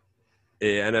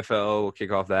NFL will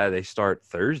kick off that. They start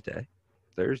Thursday.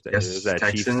 Yes, is that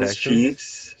Texans,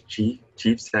 Chiefs,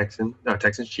 Texans. No,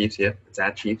 Texans, Chiefs. Yep, it's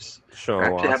at Chiefs. They're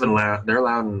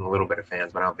allowing a little bit of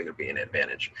fans, but I don't think it'll be an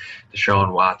advantage.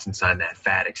 Deshaun Watson signed that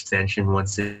fat extension,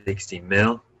 $160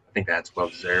 million. I think that's well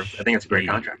deserved. I think it's a great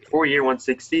contract. 4-year,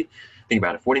 $160. Think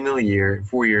about it, $40 million a year.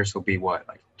 4 years, he'll be what,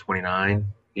 like 29?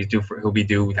 He'll be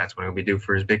due. That's when he'll be due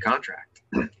for his big contract.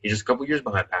 He's just a couple years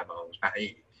behind Pat Mahomes.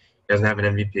 He doesn't have an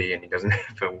MVP and he doesn't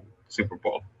have a Super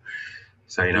Bowl.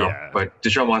 So but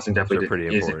Deshaun Watson definitely pretty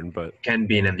important, but can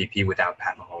be an MVP without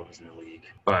Pat Mahomes in the league.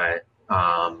 But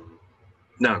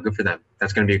no, good for them.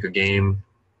 That's going to be a good game.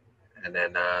 And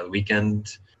then the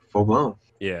weekend, full blown.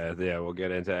 Yeah, we'll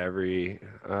get into every.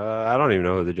 I don't even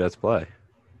know who the Jets play.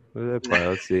 Who do they play?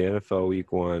 Let's see. NFL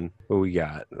Week 1. What we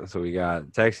got? So we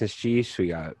got Texans Chiefs. We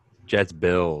got Jets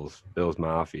Bills. Bills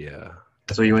Mafia.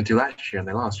 That's what you went to last year, and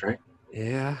they lost, right?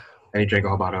 Yeah. And you drank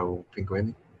all about a pink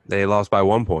whitney. They lost by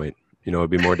 1 point. It'd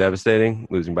be more devastating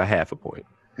losing by half a point.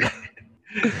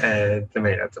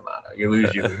 Tomato. You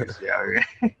lose. Yeah.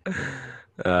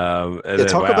 And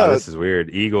then, this is weird.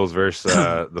 Eagles versus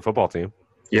the football team.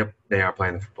 Yep, they are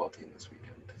playing the football team this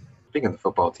weekend. Speaking of the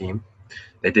football team,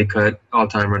 they did cut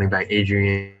all-time running back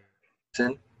Adrian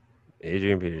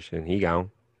Peterson. He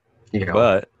gone.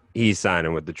 But he's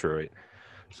signing with Detroit.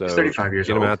 So he's 35 years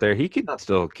old. Get him out there. He could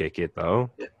still kick it,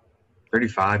 though. Yeah.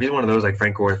 35. He's one of those like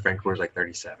Frank Gore. Frank Gore's like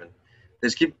 37.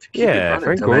 Just keep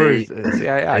Frank Gore.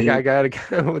 I got a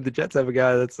guy with the Jets have a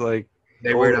guy that's like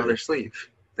they wear it on their sleeve.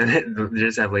 And they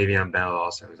just have Le'Veon Bell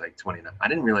also, who's like 29. I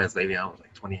didn't realize Le'Veon was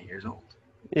like 28 years old.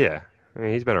 Yeah, I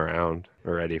mean, he's been around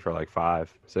already for like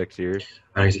 5-6 years.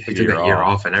 He took a year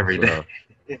off and everything.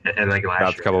 So. And like last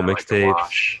got year, a couple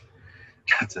mixtapes.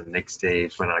 Got some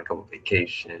mixtapes. Went on a couple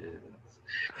vacations.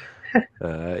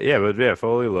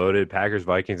 Fully loaded. Packers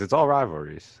Vikings. It's all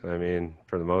rivalries. I mean,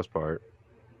 for the most part.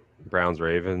 Browns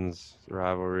Ravens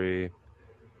rivalry,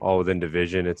 all within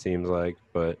division it seems like,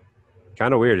 but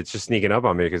kind of weird. It's just sneaking up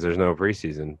on me because there's no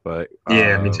preseason. But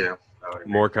me too.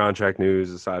 More contract news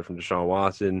aside from Deshaun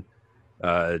Watson.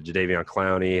 Jadeveon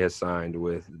Clowney has signed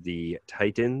with the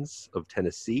Titans of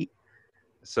Tennessee.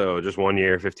 So just 1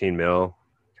 year, $15 million,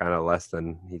 kind of less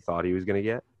than he thought he was going to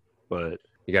get. But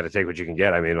you got to take what you can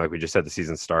get. I mean, like we just said, the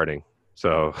season's starting.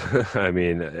 So, I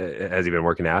mean, has he been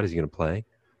working out? Is he going to play?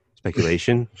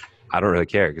 Speculation. I don't really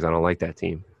care because I don't like that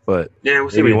team. But we'll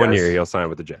see maybe 1 year he'll sign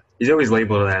with the Jets. He's always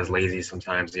labeled as lazy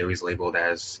sometimes. He's always labeled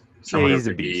as someone who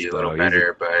could be a little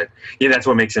better. But that's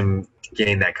what makes him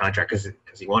gain that contract because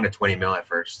he wanted $20 million at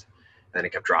first. Then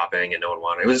it kept dropping and no one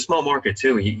wanted it. It was a small market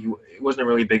too. It wasn't a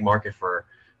really big market for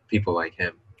people like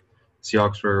him.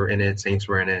 Seahawks were in it. Saints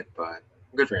were in it. But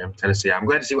good for him. Tennessee. I'm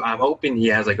glad to see. I'm hoping he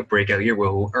has like a breakout year where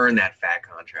he'll earn that fat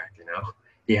contract.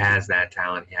 He has that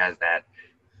talent. He has that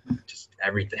just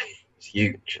everything. It's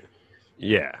huge.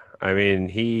 Yeah. I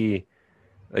mean,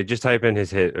 just type in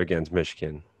his hit against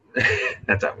Michigan.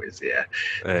 That's always, And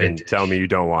vintage. Tell me you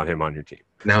don't want him on your team.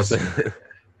 Now,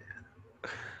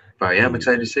 but I'm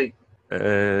excited to see.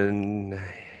 And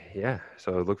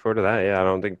so look forward to that. I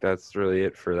don't think that's really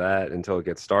it for that until it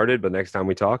gets started. But next time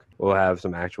we talk, we'll have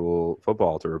some actual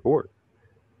football to report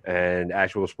and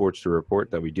actual sports to report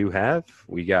that we do have.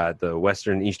 We got the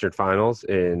Western Eastern Finals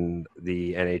in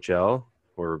the NHL.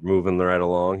 We're moving right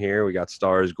along here. We got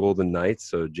Stars Golden Knights.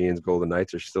 So Giants Golden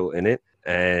Knights are still in it.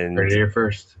 And Heard it here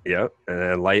first. Yep. And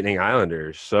then Lightning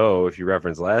Islanders. So if you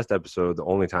reference last episode, the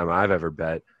only time I've ever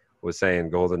bet was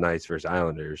saying Golden Knights versus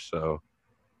Islanders. So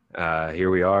here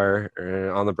we are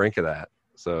on the brink of that.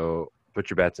 So put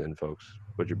your bets in, folks.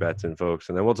 Put your bets in, folks.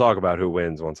 And then we'll talk about who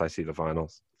wins once I see the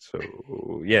finals.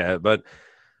 So, yeah, but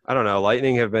I don't know.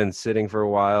 Lightning have been sitting for a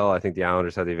while. I think the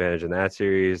Islanders have the advantage in that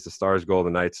series. The Stars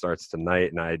Golden Knights starts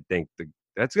tonight, and I think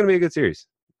that's going to be a good series.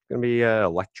 It's going to be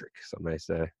electric, some may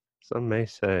say. Some may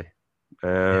say.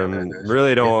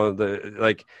 Really don't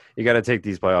you got to take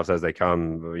these playoffs as they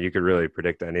come. You could really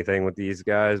predict anything with these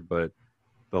guys, but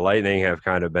the Lightning have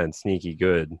kind of been sneaky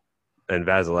good, and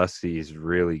Vasilevsky's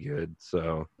really good.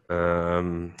 So I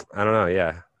don't know.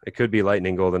 Yeah, it could be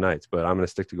Lightning Golden Knights, but I'm going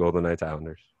to stick to Golden Knights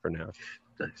Islanders for now.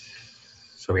 Nice.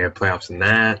 So we have playoffs in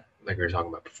that, like we were talking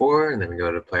about before, and then we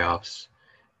go to the playoffs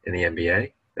in the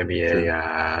NBA.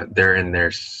 They're in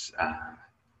their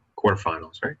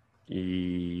quarterfinals, right?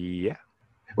 Yeah.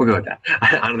 We'll go with that.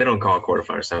 They don't call it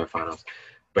quarterfinals, semifinals,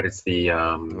 but it's the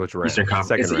Eastern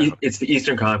Conference. It's the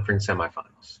Eastern Conference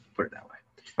semifinals. Put it that way.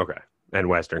 Okay. And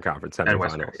Western Conference semifinals. And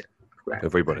Western, yeah.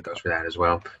 If we put it goes for that as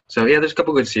well. So yeah, there's a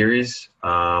couple good series.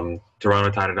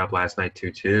 Toronto tied it up last night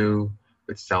 2-2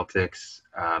 with Celtics.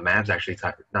 Mavs actually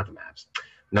not the Mavs.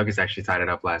 Nuggets actually tied it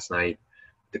up last night.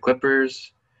 The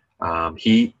Clippers.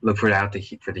 Heat. Look for the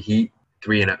Heat.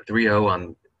 3-0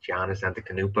 on Giannis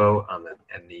Antetokounmpo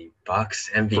and the Bucks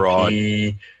MVP fraud.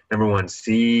 #1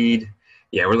 seed.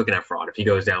 Yeah, we're looking at fraud. If he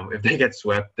goes down, if they get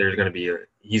swept, he's going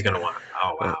to want.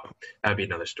 Oh wow, that'd be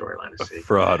another storyline to see.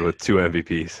 Fraud with 2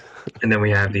 MVPs. And then we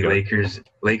have the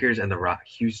Lakers and the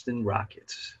Houston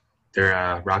Rockets.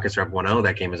 Their Rockets are up 1-0.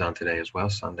 That game is on today as well,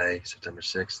 Sunday, September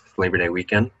 6th, Labor Day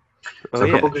weekend. So a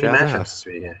couple good matchups this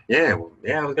week. Yeah, I was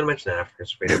going to mention that after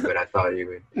this week, but I thought you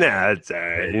would. Nah, it's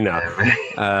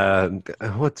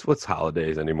what's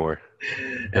holidays anymore?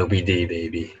 LBD,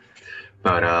 baby.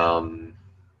 But LBDW.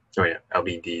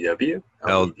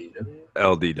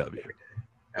 LDW.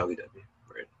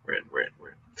 We're in.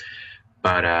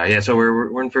 But so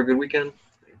we're in for a good weekend.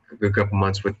 A good couple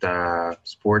months with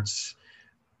sports.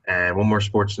 And one more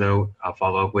sports note, I'll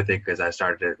follow up with it because I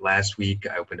started it last week.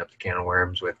 I opened up the can of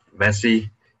worms with Messi.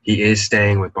 He is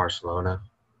staying with Barcelona.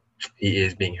 He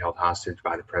is being held hostage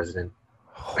by the president.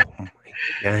 Oh my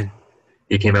God.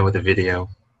 He came out with a video.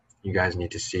 You guys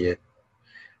need to see it.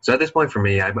 So at this point for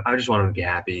me, I just want him to be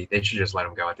happy. They should just let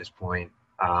him go at this point.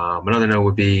 Another note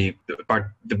would be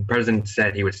the president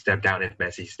said he would step down if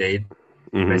Messi stayed.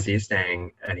 Mm-hmm. Messi is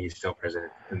staying, and he's still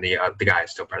president, and the guy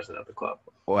is still president of the club.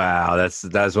 Wow, that's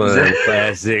one of the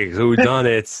classics. Who done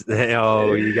it?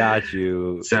 Oh, you got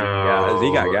you. So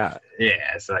he got.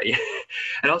 Yeah. So yeah.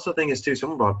 And also, the thing is too.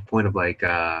 Someone brought up the point of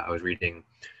I was reading,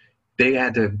 they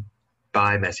had to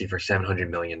buy Messi for $700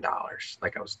 million,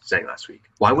 like I was saying last week.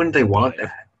 Why wouldn't they want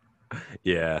that?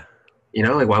 Yeah. You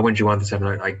know, why wouldn't you want the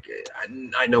 700?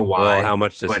 I know why. Well, how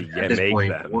much does he make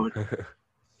them?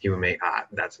 He would make.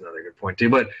 That's another good point too.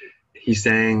 But he's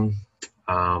saying,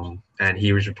 and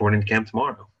he was reporting to camp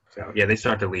tomorrow. So yeah, they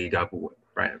start the league up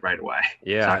right away.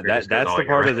 Yeah, that's the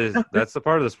part of this. That's the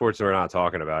part of the sports that we're not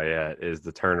talking about yet. Is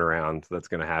the turnaround that's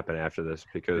going to happen after this,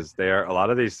 because a lot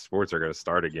of these sports are going to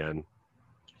start again.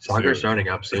 Soccer starting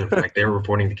up soon. They were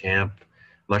reporting to camp.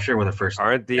 I'm not sure when the first.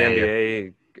 Aren't the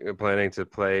NBA planning to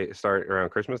start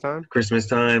around Christmas time? Christmas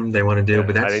time they want to do,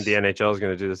 but I think the NHL is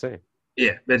going to do the same.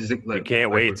 Yeah, you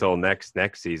can't wait till next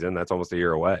season. That's almost a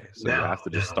year away. So you have to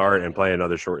just start and play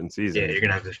another shortened season. Yeah, you're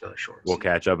gonna have this another short. We'll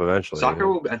catch up eventually.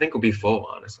 Soccer, I think, will be full.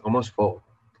 Honest, almost full,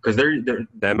 because they're the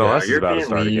MLS is about to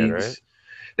start again, right?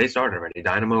 They started already.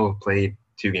 Dynamo have played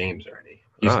 2 games already.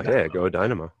 Go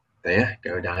Dynamo. Yeah,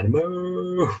 go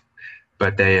Dynamo.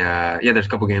 But there's a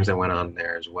couple games that went on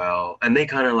there as well, and they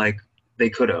kind of they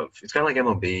could have. It's kind of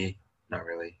like MLB. Not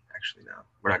really, actually. No,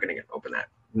 we're not gonna open that.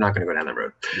 I'm not going to go down that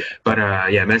road. Yeah. But,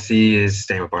 Messi is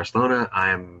staying with Barcelona.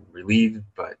 I am relieved,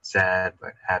 but sad,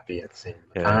 but happy at the same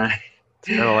time. It's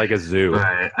kind of like a zoo.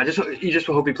 But you just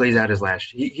hope he plays out his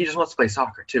last. He just wants to play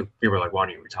soccer, too. People are like, why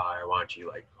don't you retire? Why don't you,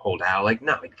 hold out?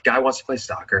 No, the guy wants to play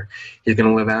soccer. He's going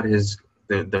to live out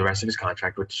the rest of his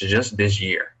contract, which is just this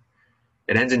year.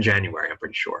 It ends in January, I'm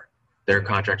pretty sure. Their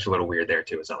contract's a little weird there,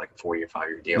 too. It's not like a 4-year,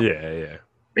 5-year deal. Yeah.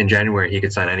 In January, he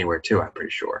could sign anywhere, too, I'm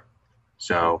pretty sure.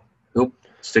 So he'll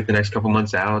stick the next couple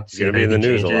months out. He's going to be in the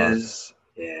news a lot.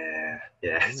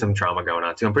 Yeah, some drama going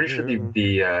on too. I'm pretty sure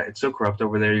the it's so corrupt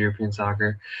over there, European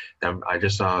soccer. I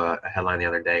just saw a headline the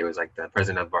other day. It was the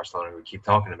president of Barcelona, who we keep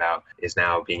talking about, is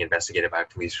now being investigated by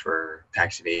police for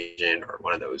tax evasion or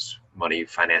one of those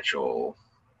financial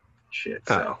shit.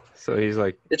 So he's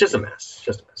it's just a mess.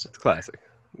 It's classic.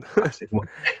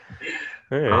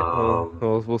 All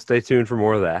right. We'll stay tuned for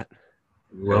more of that.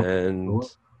 Well, and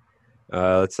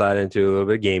let's slide into a little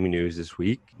bit of gaming news this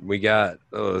week. We got,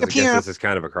 I guess this is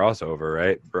kind of a crossover,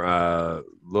 right?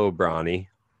 Lil Bronny,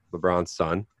 LeBron's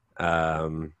son.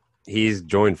 He's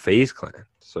joined FaZe Clan.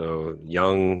 So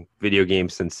young video game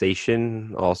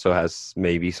sensation, also has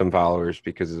maybe some followers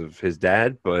because of his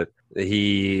dad, but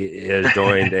he has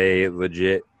joined a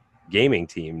legit gaming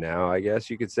team now, I guess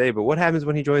you could say. But what happens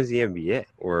when he joins the NBA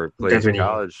or plays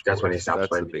college sports? That's when he stops That's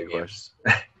playing the big video question.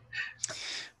 games.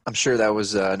 I'm sure that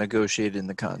was negotiated in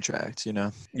the contract, you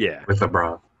know? Yeah. With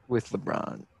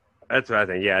LeBron. That's what I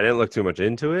think. Yeah, I didn't look too much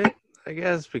into it, I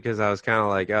guess, because I was kind of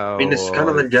like, oh. I mean, it's kind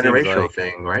of a generational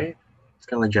thing, right? It's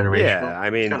kind of like generational. Yeah,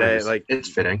 I mean, it's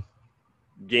fitting.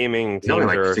 Gaming teams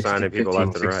like are 16, signing people 15,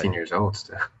 left and right. 16 years old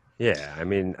still. Yeah, I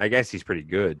mean, I guess he's pretty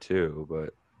good too,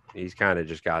 but he's kind of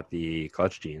just got the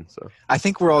clutch gene. So I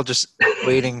think we're all just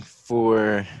waiting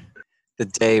for the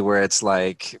day where it's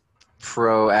like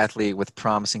pro athlete with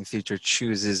promising future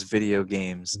chooses video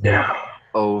games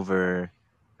over.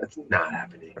 That's not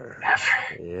happening.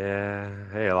 Yeah,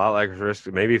 hey, a lot like risk.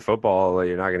 Maybe football,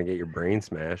 you're not going to get your brain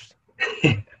smashed.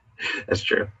 That's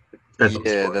true.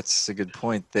 That's a good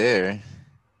point there.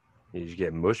 You just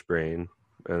get mush brain,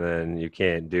 and then you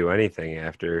can't do anything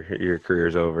after your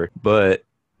career's over. But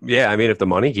yeah, I mean, if the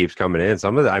money keeps coming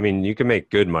in, you can make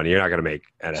good money. You're not going to make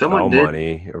NFL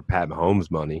money or Pat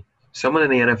Mahomes money. Someone in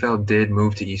the NFL did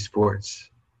move to esports.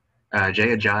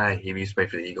 Jay Ajayi, he used to play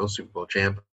for the Eagles, Super Bowl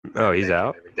champ. Oh, he's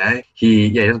out? Every day.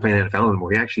 He doesn't play in the NFL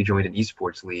anymore. He actually joined an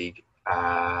esports league.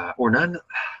 Or none.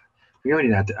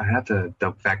 I have to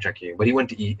fact check you, but he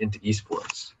went into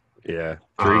esports. Yeah,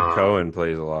 Tariq Cohen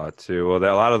plays a lot too. Well,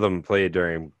 a lot of them played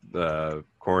during the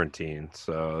quarantine,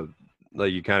 so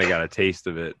you kind of got a taste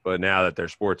of it. But now that their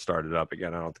sports started up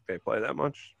again, I don't think they play that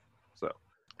much. So,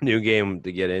 new game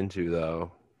to get into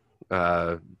though.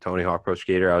 Tony Hawk Pro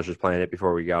Skater. I was just playing it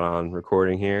before we got on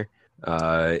recording here.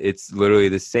 It's literally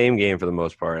the same game for the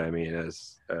most part. I mean,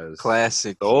 as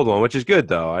classic, the old one, which is good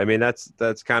though. I mean,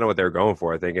 that's kind of what they're going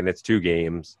for, I think. And it's 2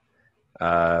 games,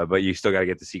 but you still got to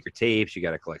get the secret tapes. You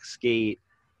got to collect skate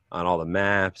on all the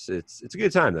maps. It's a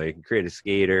good time though. You can create a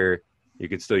skater. You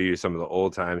could still use some of the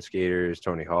old time skaters.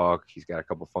 Tony Hawk, he's got a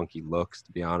couple funky looks,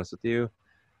 to be honest with you.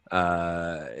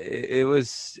 It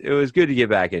was good to get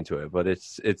back into it, but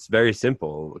it's very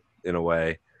simple in a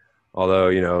way.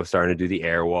 Although, starting to do the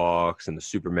airwalks and the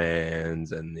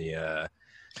Supermans and the,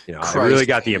 I really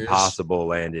got the impossible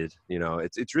landed.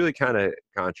 It's really kind of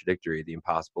contradictory, the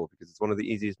impossible, because it's one of the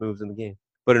easiest moves in the game.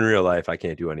 But in real life, I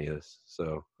can't do any of this,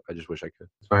 so I just wish I could.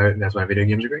 That's why video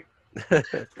games are great.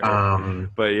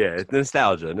 But yeah, it's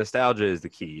nostalgia. Nostalgia is the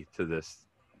key to this.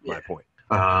 My point.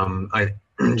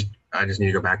 I just need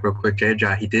to go back real quick. Jay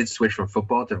Ajayi, he did switch from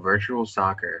football to virtual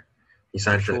soccer. He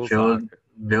signed for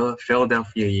the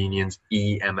Philadelphia Union's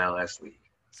EMLS league.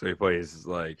 So he plays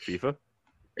like FIFA?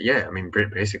 Yeah, I mean,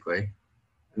 basically.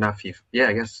 Not FIFA. Yeah,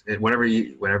 I guess whatever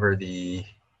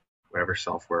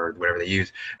software, whatever they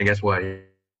use. And guess what?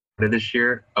 This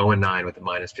year, 0-9 with a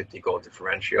minus 50 goal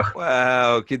differential.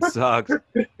 Wow, kid sucks.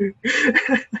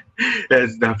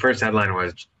 The first headline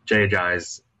was Jay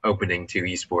Ajayi's opening to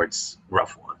esports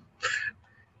rough one.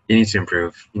 He needs to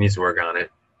improve. He needs to work on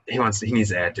it. He needs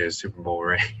to add to his Super Bowl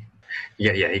ring.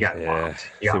 He got bombed.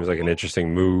 Seems like an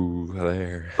interesting move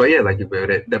there. But yeah,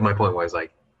 that my point was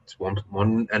it's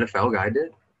one NFL guy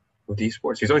did with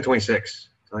esports. He's only 26.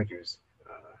 It's not like he was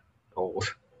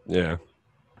old. Yeah.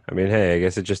 I mean, hey, I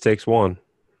guess it just takes one,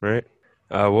 right?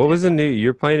 What was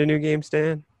you're playing a new game,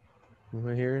 Stan? Am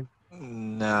I hearing?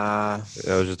 Nah.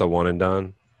 That was just a one and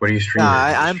done. What are you streaming?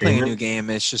 Nah, I'm playing a new game.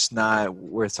 It's just not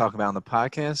worth talking about on the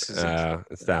podcast.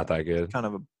 It's not that good.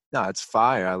 It's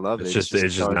fire. I love it. It's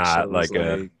just not like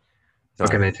a.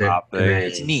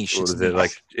 It's niche. What is it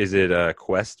like? Is it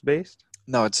quest based?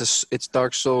 No, it's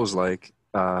Dark Souls like.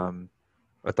 I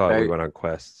thought we went on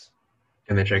quests.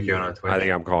 Can they check you out on Twitter? I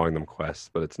think I'm calling them quests,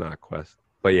 but it's not quest.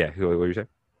 But yeah, what were you saying?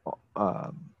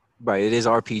 Right, it is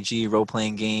RPG,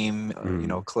 role-playing game.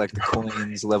 Collect the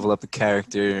coins, level up the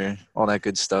character, all that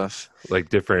good stuff. Like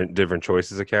different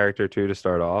choices of character too to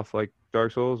start off, like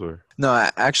Dark Souls, or no?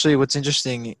 Actually, what's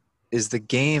interesting is the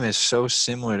game is so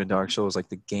similar to Dark Souls, like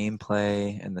the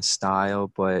gameplay and the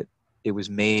style, but it was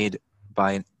made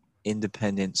by an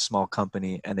independent small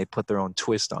company, and they put their own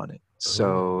twist on it.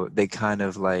 So they kind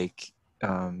of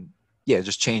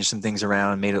just changed some things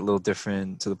around, made it a little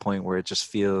different to the point where it just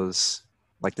feels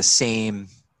like the same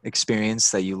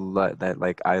experience that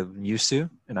I'm used to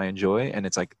and I enjoy, and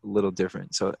it's like a little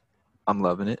different. So I'm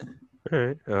loving it. All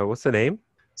right. What's the name?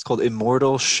 It's called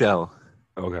Immortal Shell.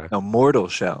 Okay. No, Mortal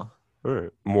Shell. All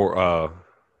right. More.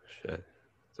 Shit.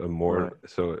 So more.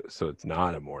 What? So it's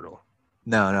not immortal.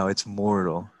 No, it's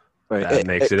mortal. Right. That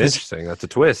makes it interesting. That's a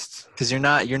twist. Because you're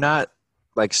not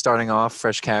like starting off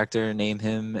fresh character, name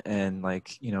him, and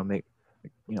like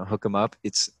hook him up.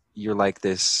 You're like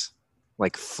this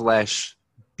like flesh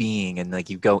being, and like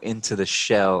you go into the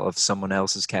shell of someone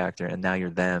else's character, and now you're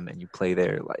them, and you play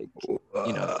their like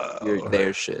you're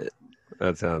their shit.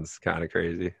 That sounds kind of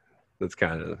crazy. That's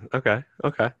kind of okay.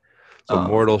 So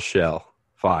Mortal Shell,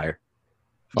 fire.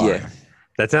 Yeah.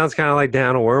 That sounds kind of like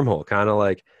down a wormhole, kind of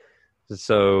like.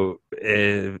 So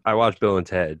I watched Bill and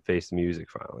Ted Face the Music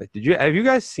finally. Have you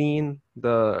guys seen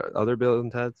the other Bill and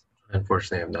Ted's?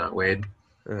 Unfortunately, I'm not. Wade.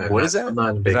 What is that? I'm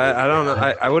not a big I don't know.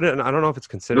 I don't know if it's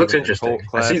considered. It looks interesting.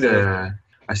 Cult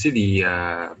I see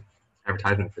the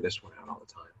advertisement for this one out all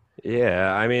the time.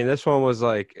 Yeah, I mean, this one was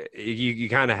like you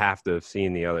kind of have to have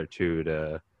seen the other two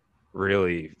to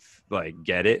really like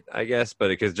get it, I guess. But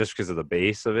because of the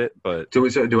base of it. But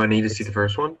Do I need to see the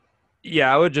first one?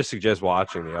 Yeah, I would just suggest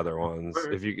watching the other ones.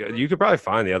 If you could probably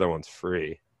find the other ones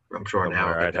free. I'm sure now.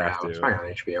 I'd have to. It's probably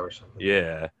on HBO or something.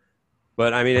 Yeah,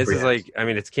 but I mean, it's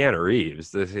Keanu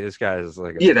Reeves. This guy is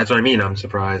like. Yeah, that's what I mean. I'm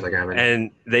surprised. Like I haven't. And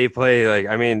they play like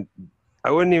I mean, I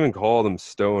wouldn't even call them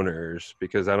stoners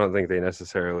because I don't think they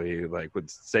necessarily like would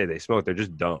say they smoke. They're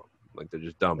just dumb. Like they're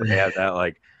just dumb. But they have that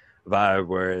like vibe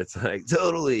where it's like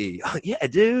totally, yeah,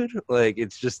 dude. Like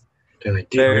it's just.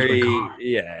 Like, Very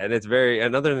and it's very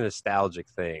another nostalgic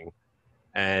thing,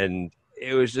 and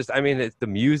it was just I mean the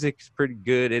music's pretty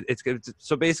good. It's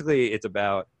so basically it's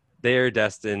about they're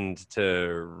destined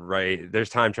to write. There's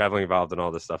time traveling involved in all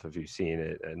this stuff if you've seen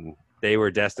it, and they were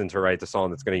destined to write the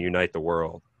song that's going to unite the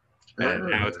world. And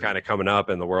now it's kind of coming up,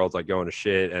 and the world's like going to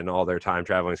shit, and all their time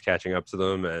traveling is catching up to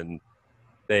them, and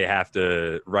they have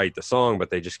to write the song, but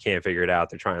they just can't figure it out.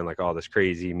 They're trying like all this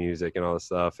crazy music and all this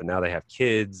stuff. And now they have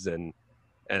kids and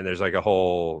there's like a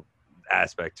whole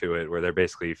aspect to it where they're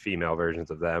basically female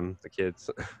versions of them, the kids.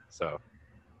 So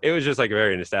it was just like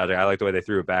very nostalgic. I like the way they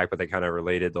threw it back, but they kind of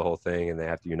related the whole thing and they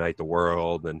have to unite the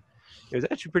world. And it was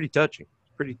actually pretty touching,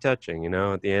 you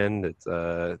know, at the end. It's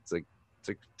a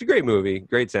great movie,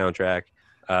 great soundtrack.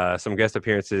 Some guest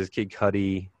appearances, Kid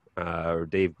Cudi,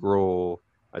 Dave Grohl.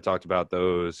 I talked about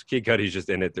those. Kid Cudi's just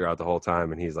in it throughout the whole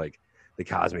time, and he's like the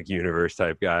cosmic universe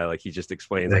type guy. Like he just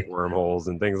explains like wormholes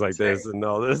and things like this and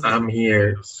all this. I'm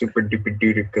here, super duper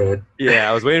duper good.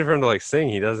 Yeah, I was waiting for him to like sing.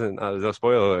 He doesn't. No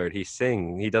spoiler alert. He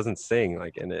doesn't sing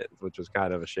like in it, which was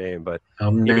kind of a shame. But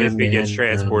he gets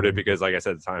transported because, like I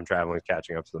said, the time traveling is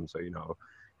catching up to them. So you know,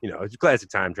 it's classic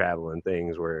time traveling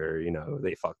things where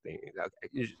they fuck things. Okay,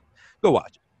 you just, go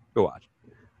watch it. Were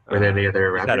there any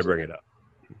other rappers? Had to bring it up.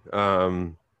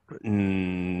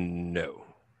 No.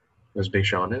 Was Big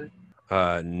Sean in it?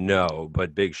 No,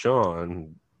 but Big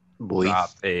Sean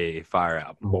dropped a fire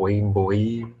album.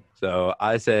 Boy. So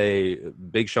I say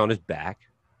Big Sean is back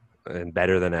and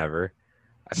better than ever.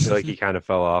 I feel like he kind of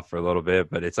fell off for a little bit,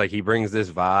 but it's like he brings this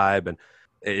vibe and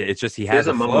it's just he has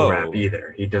a flow. He doesn't mumble rap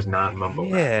either. He does not mumble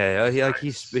rap. Yeah,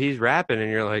 he's rapping and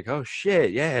you're like, oh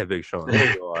shit, yeah, Big Sean,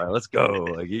 there you are. Let's go.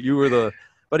 Like you were the.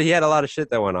 But he had a lot of shit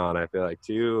that went on, I feel like,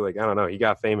 too. Like, I don't know. He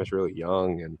got famous really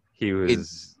young, and he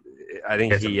was – I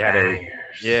think he had a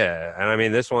 – yeah. And, I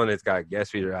mean, this one, it's got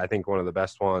guest feature. I think one of the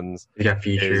best ones – He got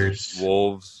features.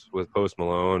 Wolves with Post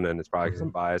Malone, and it's probably because I'm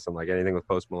biased. I'm like, anything with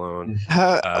Post Malone.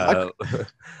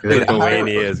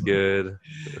 Lithuania is good.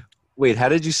 Wait, how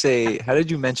did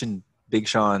you mention Big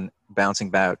Sean bouncing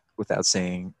back without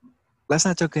saying, let's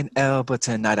not talk an L, but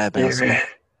tonight I bounce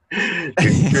back?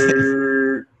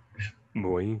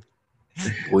 Boy.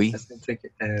 Boy.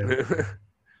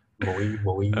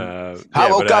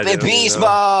 I woke up in Beast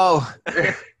Mode.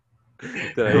 Did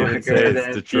I even say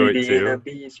it's Detroit too?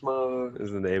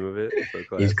 Is the name of it.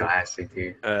 So he's classic,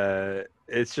 dude.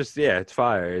 It's just it's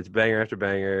fire. It's banger after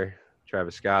banger.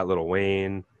 Travis Scott, Lil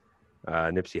Wayne,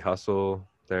 Nipsey Hussle.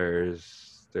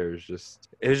 It's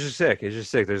just sick. It's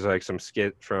just sick. There's like some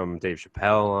skit from Dave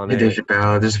Chappelle on it. Dave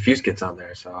Chappelle. There's a few skits on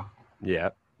there, so.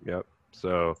 Yep.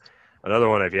 So. Another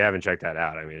one, if you haven't checked that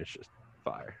out, I mean, it's just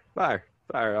fire. All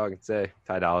I can say.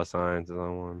 Ty Dolla $ign is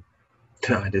on one.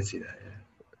 I did see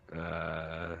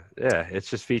that, yeah, it's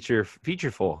just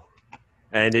featureful.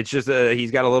 And it's just,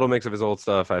 he's got a little mix of his old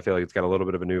stuff. I feel like it's got a little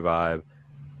bit of a new vibe.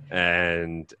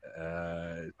 And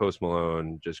Post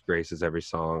Malone just graces every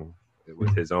song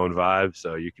with his own vibe.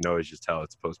 So you can always just tell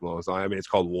it's Post Malone song. I mean, it's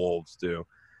called Wolves, too.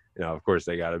 Of course,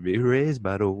 they got to be raised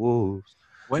by the wolves.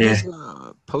 When is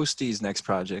Posty's next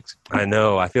project? I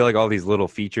know. I feel like all these little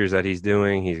features that he's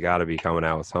doing, he's got to be coming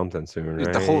out with something soon,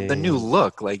 right? The new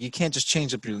look. Like, you can't just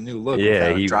change up your new look.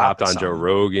 Yeah, he hopped on Joe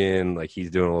Rogan. Like, he's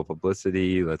doing a little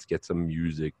publicity. Let's get some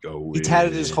music going. He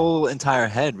tatted his whole entire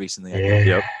head recently. Yeah.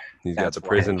 Yep. He's got the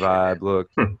prison vibe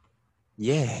look.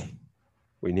 Yeah.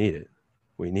 We need it.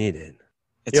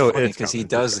 It's funny because he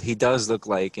does look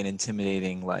like an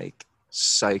intimidating, like,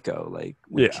 psycho. Like,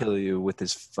 would kill you with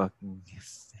his fucking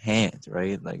hand,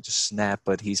 right? Like, just snap.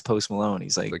 But he's Post Malone.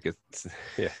 He's like he's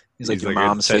like your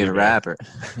mom's favorite rapper.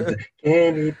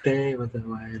 Anything with the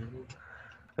white.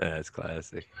 That's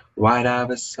classic. White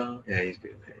Iverson song. Yeah, he's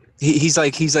good. He's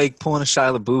like pulling a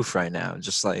Shia LaBeouf right now.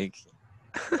 Just like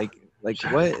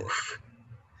what?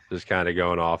 Just kind of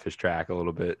going off his track a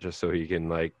little bit, just so he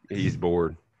can he's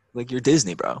bored. Like, you're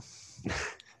Disney, bro.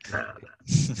 Nah.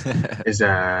 Is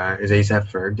ASAP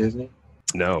Ferg Disney?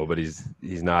 No, but he's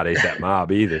not ASAP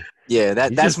Mob either. Yeah,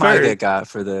 that's my get got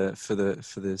for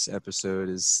this episode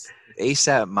is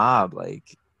ASAP Mob.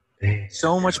 Like,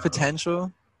 so much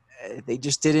potential. They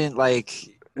just didn't when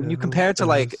you compare it to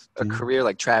like a career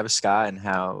like Travis Scott and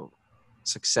how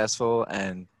successful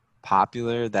and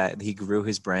popular that he grew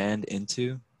his brand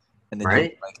into, and then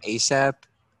like ASAP.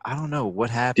 I don't know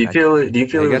what happened. Do you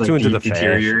feel it was like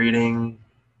deteriorating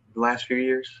the last few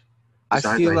years? Besides,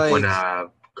 I feel like when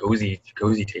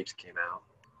Cozy tapes came out.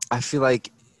 I feel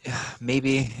like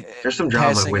maybe there's some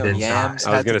drama within Yams.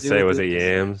 I was gonna say, was it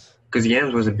Yams? Because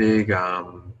Yams was a big. He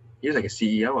was like a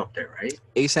CEO up there, right?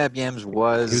 ASAP Yams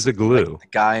was. He was the glue. Like the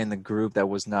guy in the group that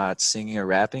was not singing or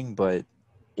rapping, but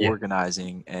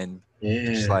organizing and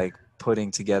just like putting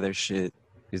together shit.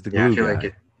 He's the glue. Yeah, I feel guy.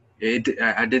 like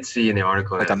I did see in the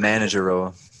article like a manager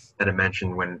role that it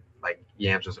mentioned when like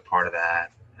Yams was a part of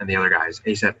that, and the other guys,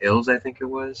 ASAP Ills, I think it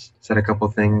was, said a couple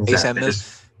things. ASAP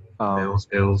Mills,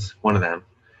 Ills, one of them,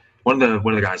 one of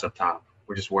the guys up top.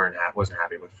 We just wasn't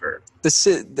happy with Ferg.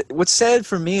 What's sad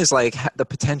for me is like the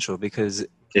potential, because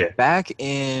back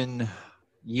in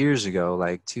years ago,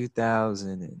 like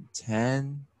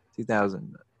 2010,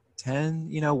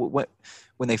 you know,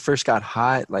 when they first got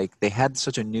hot, like they had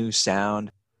such a new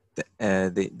sound.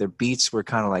 Their beats were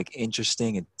kind of like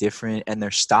interesting and different, and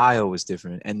their style was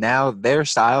different. And now their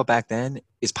style back then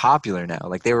is popular now.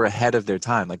 Like, they were ahead of their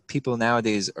time. Like, people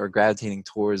nowadays are gravitating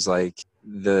towards like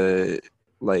the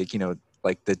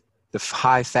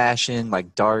high fashion,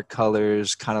 like dark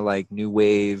colors, kind of like new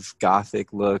wave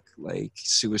gothic look, like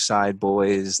Suicide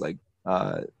Boys, like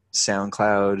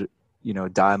SoundCloud, you know,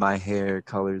 dye my hair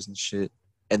colors and shit.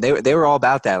 And they were all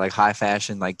about that, like high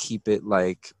fashion, like keep it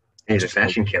like he's a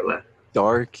fashion killer,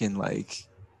 dark and like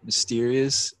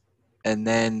mysterious. And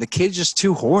then the kid's just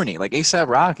too horny, like A$AP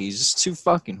Rocky. He's just too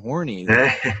fucking horny.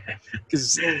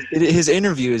 Because his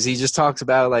interviews, he just talks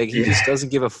about like he just doesn't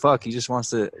give a fuck. He just wants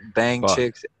to bang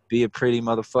chicks, be a pretty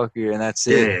motherfucker, and that's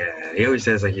it. Yeah, he always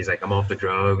says like he's like, I'm off the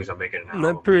drugs, I'm making an album.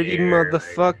 I'm a pretty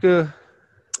motherfucker. Like,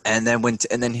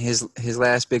 and then his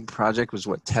last big project was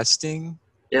what, Testing?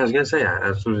 Yeah, I was gonna say that.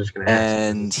 That's what I was just gonna ask.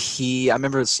 And I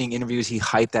remember seeing interviews. He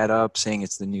hyped that up, saying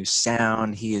it's the new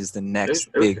sound. He is the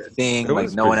next big thing.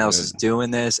 Like, no one else is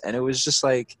doing this, and it was just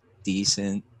like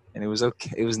decent, and it was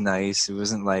okay. It was nice. It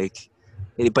wasn't like,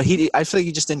 but I feel like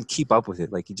he just didn't keep up with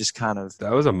it. Like, he just kind of.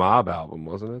 That was a Mob album,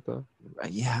 wasn't it though?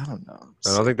 Yeah, I don't know.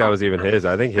 I don't think that was even his.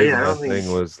 I think his last thing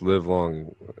was Live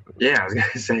Long. Yeah, I was gonna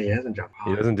say he hasn't dropped.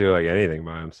 He doesn't do like anything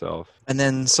by himself. And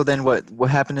then what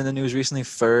happened in the news recently?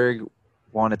 Ferg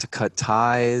wanted to cut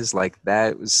ties, like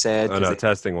that was sad. Oh no,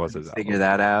 Testing was his figure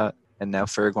that out, and now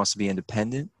Ferg wants to be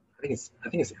independent. I think it's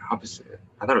the opposite.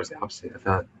 I thought it was the opposite. I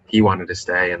thought he wanted to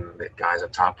stay, and the guys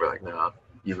up top were like, "No,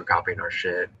 you were copying our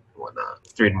shit and whatnot."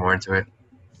 Reading more into it,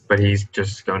 but he's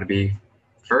just going to be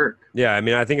Ferg. Yeah, I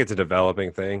mean, I think it's a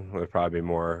developing thing. There's probably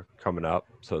more coming up,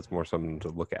 so it's more something to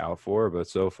look out for. But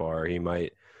so far,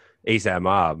 A$AP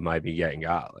Mob might be getting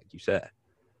got, like you said.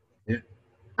 Yeah.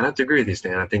 I have to agree with you,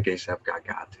 Stan. I think A$AP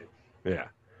got to. Yeah.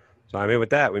 So, I mean, with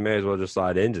that, we may as well just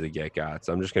slide into the Get Got.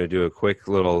 So I'm just going to do a quick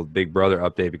little Big Brother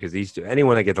update because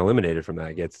anyone that gets eliminated from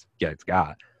that gets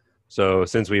got. So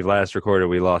since we've last recorded,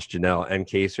 we lost Janelle and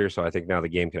Kaser. So I think now the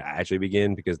game can actually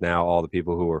begin because now all the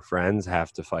people who were friends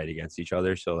have to fight against each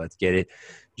other. So let's get it.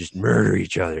 Just murder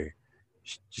each other.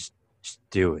 Just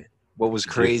do it. What was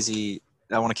crazy...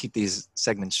 I want to keep these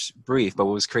segments brief, but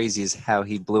what was crazy is how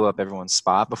he blew up everyone's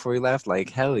spot before he left. Like,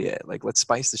 hell yeah. Like, let's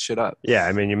spice this shit up. Yeah,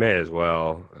 I mean, you may as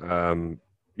well.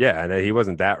 Yeah, and he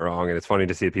wasn't that wrong, and it's funny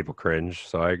to see people cringe,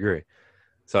 so I agree.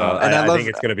 So I think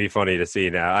it's going to be funny to see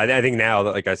now. I think now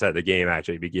that, like I said, the game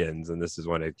actually begins, and this is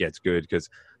when it gets good because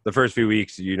the first few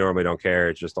weeks you normally don't care.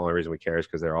 It's just the only reason we care is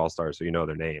because they're all-stars, so you know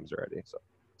their names already. So,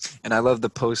 and I love the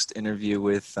post interview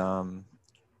with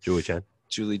Julie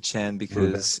Chen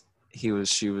because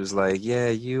she was like, yeah,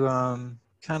 you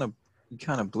kind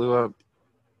of blew up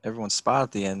everyone's spot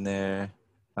at the end there.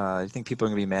 You think people are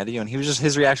gonna be mad at you? And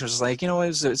his reaction was just like, you know,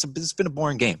 it's been a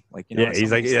boring game. Like, you know, yeah,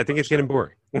 he's like, I think it's getting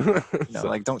boring. So,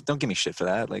 like, don't give me shit for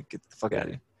that. Like, get the fuck out of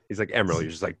here. He's like Emerald. You're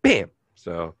just like, bam.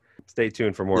 So stay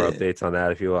tuned for more updates on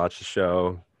that. If you watch the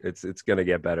show, it's gonna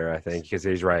get better, I think, because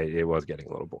he's right. It was getting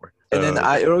a little boring. And then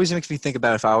it always makes me think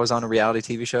about if I was on a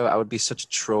reality TV show, I would be such a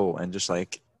troll and just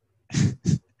like,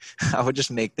 I would just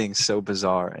make things so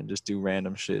bizarre and just do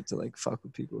random shit to like fuck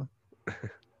with people.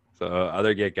 So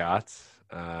other get gots.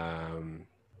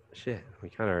 Shit, we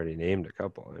kind of already named a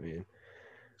couple. I mean,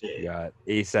 we got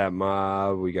ASAP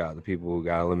Mob. We got the people who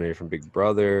got eliminated from Big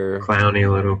Brother. Clowney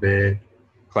a little bit.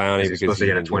 Clowney because supposed to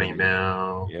get a 20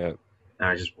 mil. Yeah.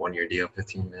 Now just 1 year deal,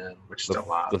 15 mil, which is a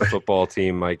lot. The football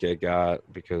team might get got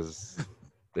because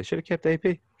they should have kept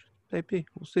AP. AP,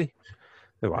 we'll see.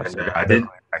 I think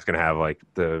that's gonna have like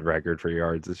the record for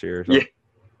yards this year. So.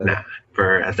 Yeah.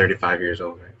 At 35 years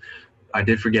old. Right? I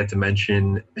did forget to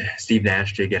mention Steve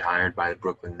Nash did get hired by the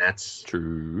Brooklyn Nets.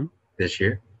 True. This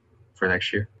year, for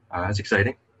next year. That's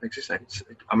exciting.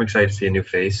 I'm excited to see a new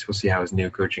face. We'll see how his new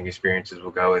coaching experiences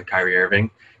will go with Kyrie Irving.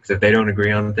 Because if they don't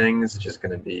agree on things, it's just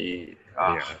going to be.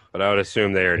 Yeah, but I would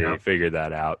assume they already figured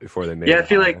that out before they made. Yeah, I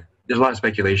feel like there's a lot of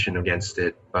speculation against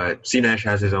it, but Steve Nash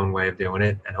has his own way of doing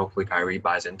it, and hopefully Kyrie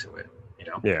buys into it. You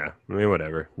know? Yeah, I mean,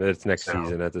 whatever. It's next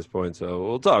season at this point, so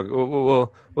we'll talk.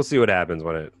 We'll see what happens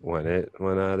when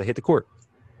they hit the court.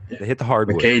 Yeah. They hit the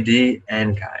hardwood. With KD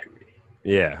and Kyrie.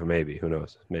 Yeah, maybe. Who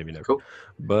knows? Maybe never. Cool.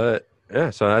 But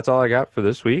yeah, so that's all I got for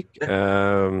this week.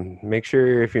 Make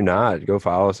sure if you're not, go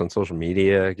follow us on social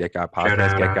media. Get Got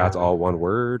Podcast. Get Got's all one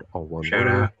word. All one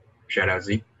word. Shout out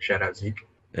Zeke.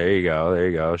 There you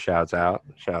go. Shouts out.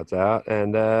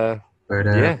 And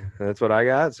yeah, that's what I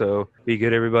got. So be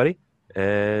good, everybody.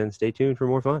 And stay tuned for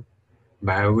more fun.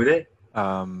 Bye. Have a good day.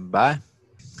 Bye.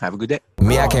 Have a good day.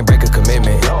 Me, I can't break a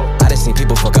commitment. I done seen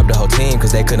people fuck up the whole team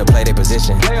cause they couldn't play their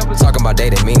position. Talking about they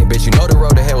didn't mean it, bitch. You know the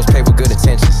road to hell was paved with good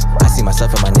intentions. I see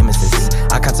myself in my nemesis.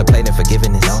 I contemplating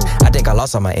forgiveness. I think I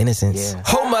lost all my innocence.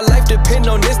 Whole my life depend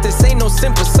on this. This ain't no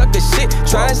simple sucker shit.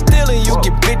 Try and steal and you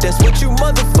get bit. That's what you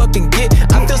motherfucking get.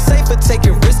 I feel safer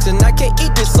taking risks and I can't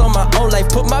eat this on my own life.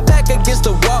 Put my back against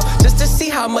the wall just to see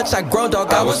how much I grow,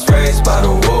 dog. I was raised by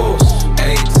the wolves,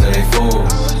 ate till they full.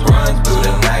 Run through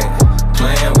the night,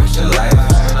 playing with your life.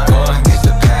 Go and get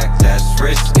the pack, that's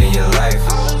risk in your life.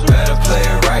 Better play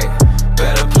it right,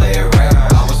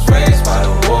 I was raised by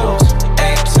the wolves,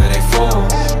 ate till they full.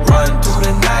 Run through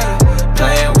the night,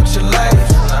 playing with your life.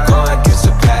 Go and get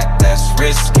the pack, that's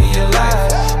risk in your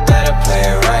life. Better play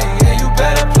it right, yeah, you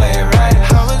better play it right.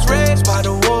 I was raised by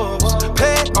the wolves,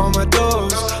 paid on my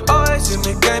doors. Always in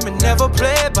the game and never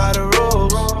played by the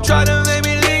rules. Try to make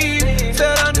me leave,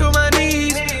 fell down to my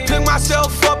knees. Pick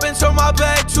myself up and turn my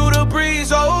back to the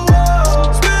breeze. Oh,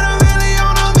 spend a million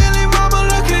on a million, mama,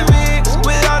 look at me.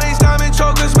 With all these diamond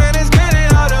chokers, man, it's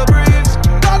getting hard to breathe.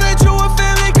 Thought that you were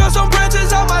family, cause some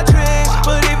branches on my tree.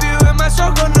 But if you in my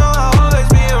circle, know I'll always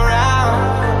be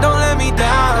around. Don't let me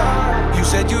down. You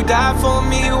said you died for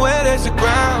me, where there's the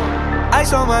ground.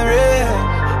 Ice on my wrist,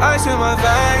 ice in my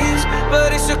veins.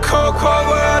 But it's a cold, cold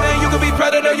world, and you could be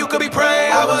predator, you could be prey.